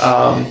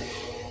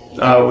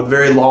 with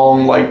very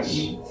long, like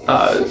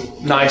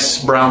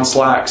nice brown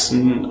slacks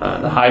and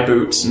high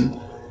boots and.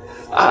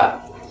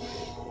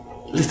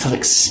 Little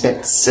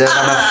expensive,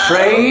 I'm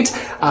afraid,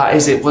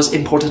 as it was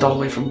imported all the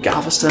way from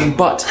Galveston,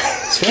 but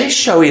it's very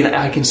showy, and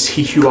I can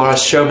see you are a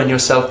showman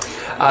yourself.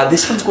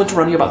 This one's going to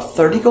run you about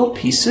 30 gold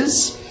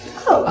pieces.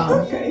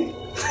 Oh, okay.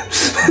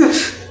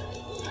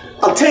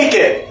 I'll take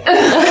it.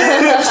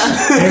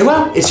 Very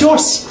well, it's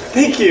yours.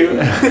 Thank you.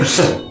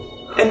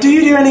 And do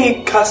you do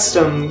any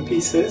custom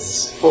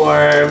pieces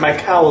for my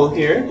cowl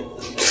here?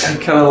 And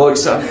kind of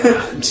looks up.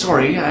 I'm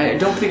sorry, I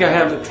don't think I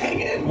have it.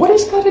 Dang it. What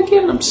is that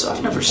again?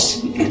 I've never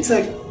seen it. It's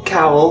a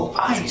cowl.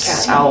 I It's a cat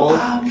see. owl.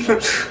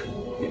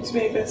 It's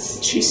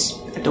Mavis. She's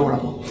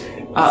adorable.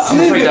 I'm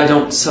afraid I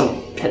don't sell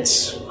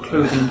pets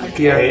clothing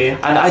here.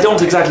 And I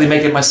don't exactly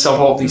make it myself.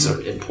 All of these are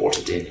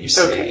imported in, you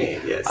see. Okay,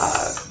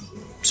 yes.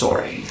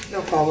 Sorry.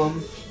 No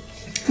problem.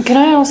 Can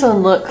I also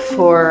look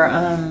for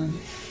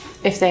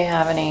if they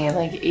have any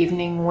like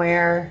evening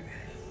wear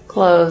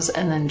clothes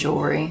and then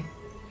jewelry?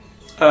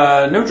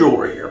 No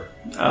jewelry here.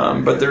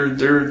 But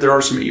there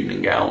are some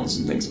evening gowns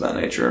and things of that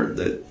nature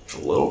that are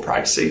a little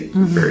pricey.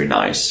 Very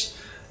nice.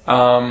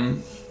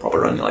 Probably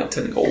running like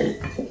 10 gold.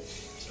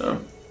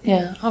 So,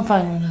 Yeah, I'll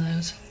find one of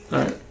those.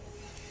 alright.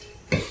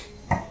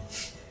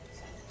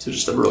 So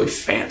just a really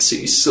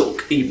fancy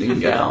silk evening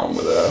gown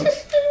with a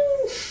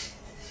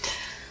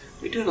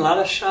We're doing a lot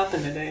of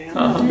shopping today.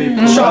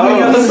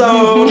 shopping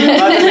episode.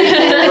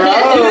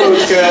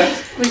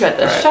 We got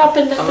the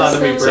shopping I'm not gonna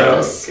be episode, broke. the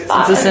It's That's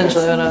spa.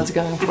 essentially what I was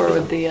going for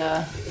with the.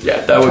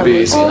 Yeah, that would be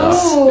easy enough.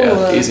 Oh.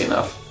 Yeah, easy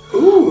enough.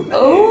 Ooh, nice.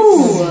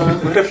 Oh,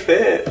 What a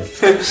fit.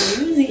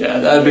 Yeah,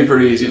 that'd be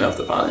pretty easy enough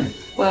to find.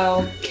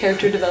 wow.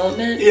 Character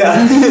development.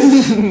 Yeah.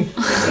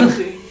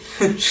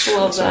 Love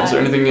So is that. there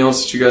anything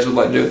else that you guys would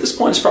like to do? At this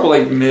point, it's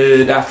probably like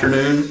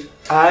mid-afternoon.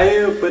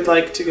 I would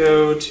like to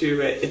go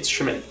to an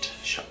instrument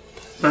shop.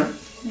 Right?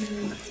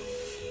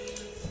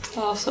 I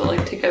also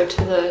like to go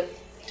to the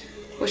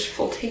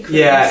wishful tinkering.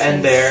 Yeah, since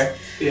and there.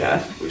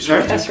 Yeah.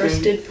 Professor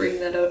did bring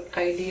that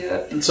idea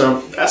up. And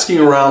so, asking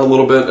around a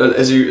little bit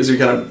as you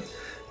kind of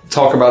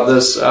talk about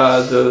this,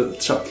 the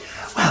shop.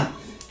 Well,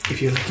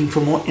 if you're looking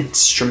for more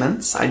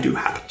instruments, I do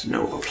happen to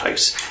know of a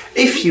place.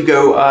 If you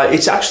go,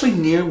 it's actually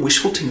near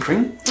Wishful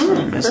Tinkering,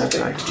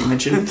 as you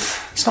mentioned.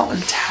 It's not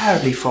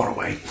entirely far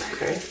away.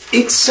 Okay.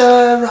 It's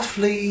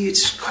roughly,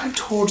 it's kind of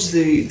towards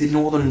the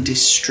northern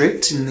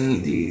district in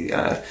the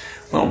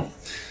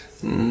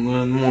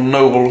more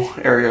noble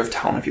area of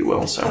town, if you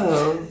will. So,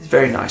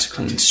 very nice,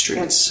 clean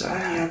streets.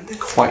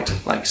 Quite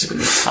like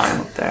spending time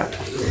up there.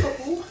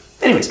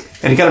 Anyways,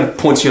 and he kind of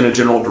points you in a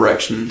general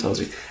direction and tells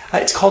you,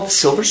 it's called the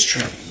Silver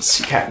Strings.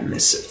 You can't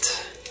miss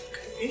it.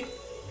 Okay.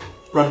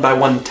 Run by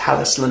one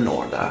Talus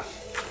Lenorda.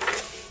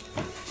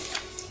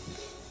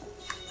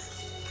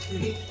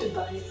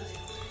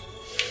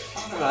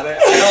 About it.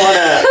 I don't want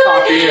to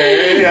copy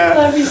her. Yeah.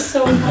 That'd be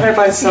so I might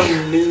buy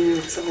something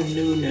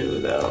new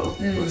though.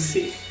 We'll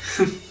see.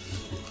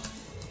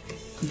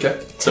 Okay.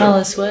 Tell So,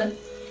 us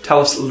what?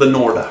 Talus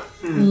Lenorda.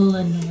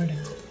 Lenorda.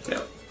 Yeah.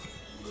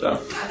 So,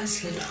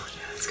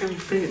 It's gonna be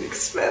pretty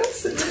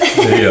expensive.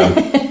 Yeah.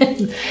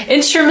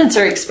 Instruments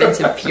are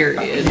expensive,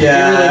 period.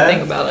 Yeah. If you really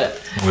think about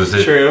it. Was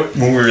it True.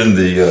 when we were in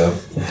the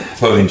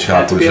clothing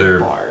shop? To Was be a there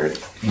bard.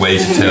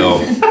 ways to tell?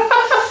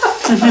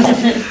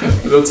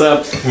 what's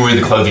up? When we were in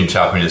the clothing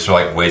shop, and it's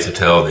like ways to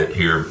tell that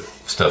your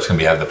stuff's going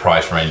to be have the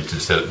price range.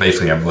 Instead of,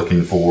 basically, I'm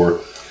looking for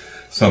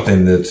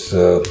something that's,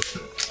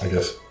 I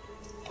guess,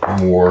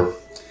 more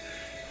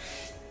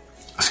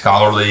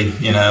scholarly.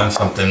 You know,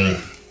 something.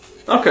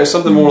 Okay,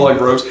 something more like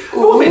robes. It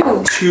won't be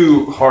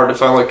too hard to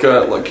find, like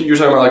you're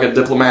talking about like a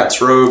diplomat's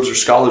robes or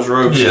scholar's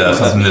robes. Yeah,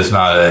 something that's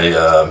not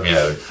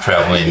a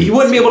traveling. You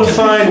wouldn't be able to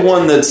find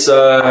one that's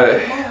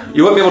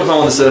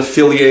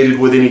affiliated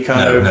with any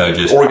kind No, of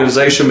just-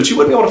 organization, but you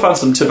would be able to find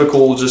some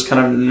typical, just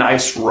kind of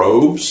nice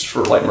robes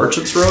for like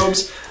merchants'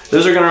 robes.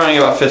 Those are going to run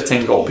you about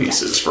 15 gold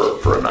pieces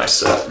for a nice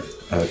set.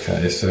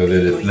 Okay, so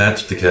that if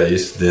that's the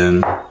case,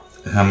 then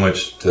how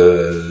much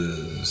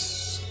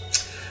does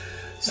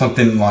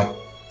something like?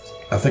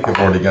 I think I've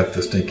already got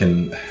the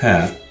stinking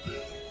hat,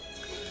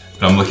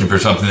 but I'm looking for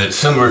something that's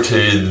similar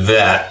to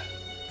that.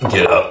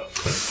 Get up.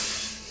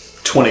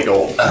 20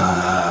 gold.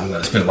 I'm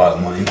going to spend a lot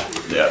of money.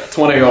 Yeah,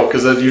 20 gold,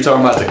 because you're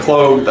talking about the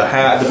cloak, the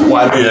hat, the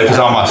white. Yeah, because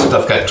all my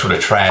stuff got sort of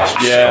trashed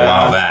a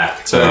while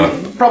back. So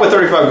probably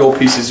 35 gold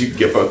pieces, you can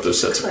get both those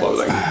sets of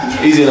clothing.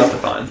 Easy enough to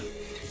find.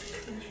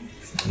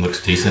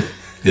 Looks decent.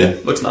 Yeah,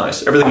 Looks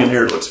nice. Everything in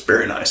here looks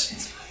very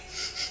nice.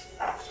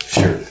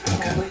 sure.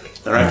 Okay.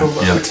 All right.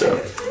 Yeah. So,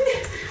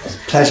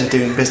 pleasure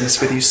doing business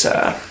with you,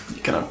 sir.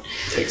 He kind of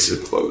takes his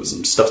clothes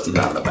and stuffs them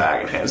down in a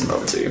bag and hands them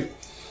over to you.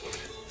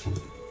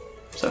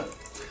 So,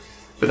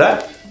 with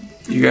that,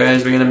 you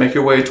guys begin to make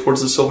your way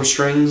towards the silver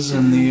strings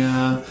and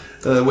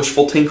the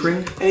wishful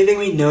tinkering. Anything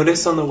we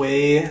notice on the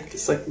way?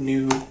 This like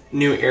new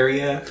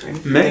area? Or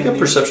anything Make a new?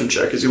 perception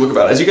check as you look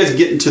about. As you guys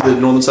get into the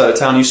northern side of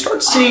town, you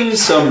start seeing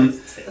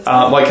some,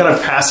 like kind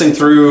of passing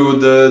through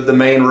the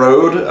main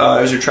road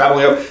as you're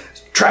traveling up.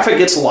 Traffic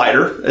gets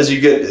lighter as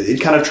you get. It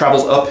kind of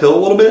travels uphill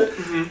a little bit.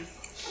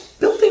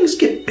 Buildings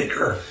get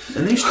bigger,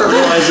 and then you start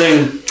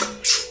realizing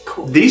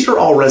these are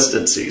all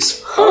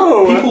residencies.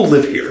 Oh, People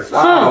live here,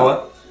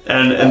 wow.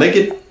 and they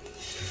get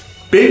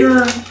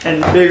bigger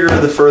and bigger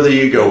the further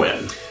you go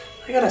in.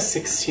 I got a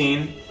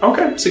 16.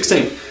 Okay,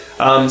 16.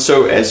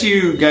 So as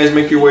you guys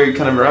make your way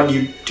kind of around,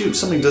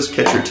 something does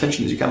catch your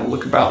attention as you kind of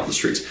look about the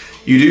streets.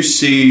 You do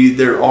see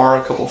there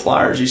are a couple of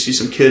flyers. You see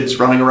some kids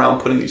running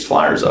around putting these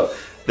flyers up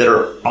that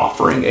are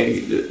offering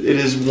it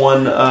is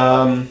one,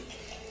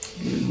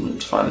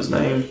 let's find his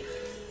name.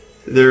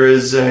 There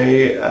is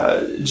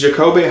a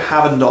Jacoby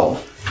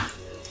Havendal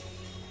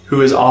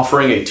who is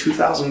offering a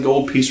 2,000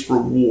 gold piece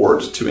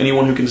reward to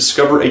anyone who can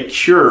discover a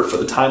cure for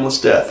the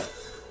timeless death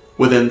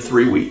within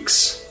 3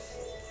 weeks.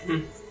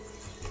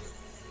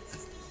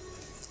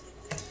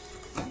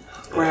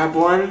 Grab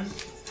one.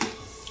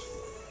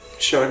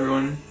 Show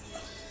everyone.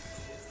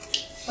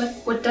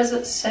 What does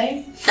it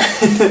say?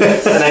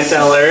 And I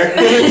tell her.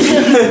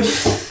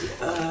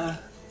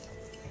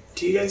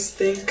 Do you guys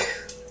think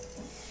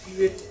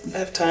we would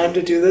have time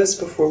to do this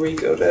before we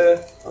go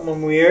to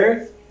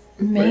Amamwir?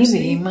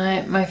 Maybe.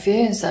 My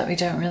fear is that we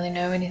don't really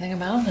know anything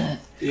about it.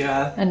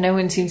 Yeah. And no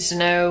one seems to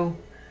know,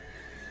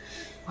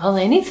 well,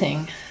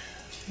 anything.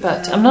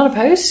 But I'm not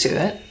opposed to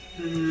it.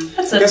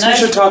 That's I guess we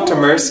should talk to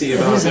Mercy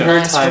about is a her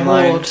nice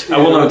timeline. reward. Too. I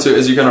will note too,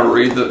 as you kind of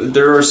read,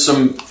 there are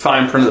some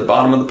fine print at the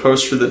bottom of the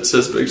poster that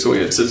says basically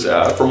it says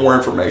for more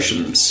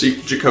information,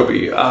 seek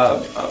Jacoby.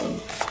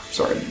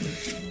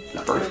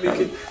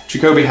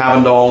 Jacoby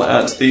Havendal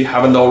at the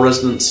Havendal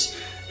residence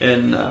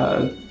in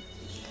the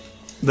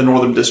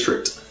Northern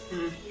District.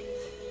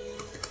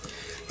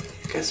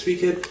 Guess we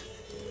could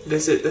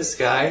visit this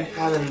guy,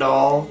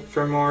 Havendal,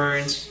 for more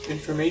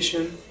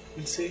information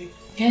and see.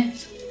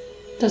 Yes.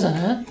 Doesn't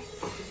hurt.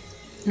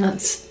 And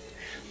that's,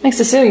 like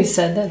Cecilia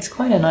said, that's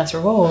quite a nice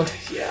reward.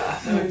 Yeah,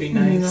 that would be I'm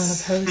not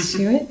nice. opposed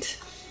to it.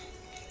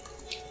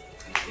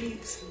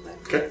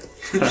 Okay.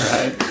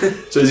 Alright.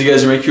 So as you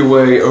guys make your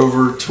way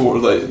over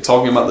toward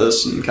talking about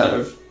this and kind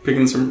of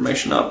picking this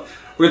information up,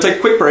 we're going to take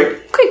a quick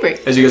break. Quick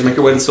break. As you guys make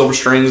your way to the Silver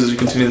Strings, as you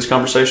continue this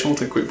conversation, we'll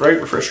take a quick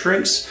break, refresh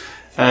drinks,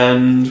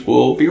 and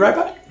we'll be right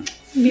back.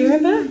 Be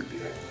right back.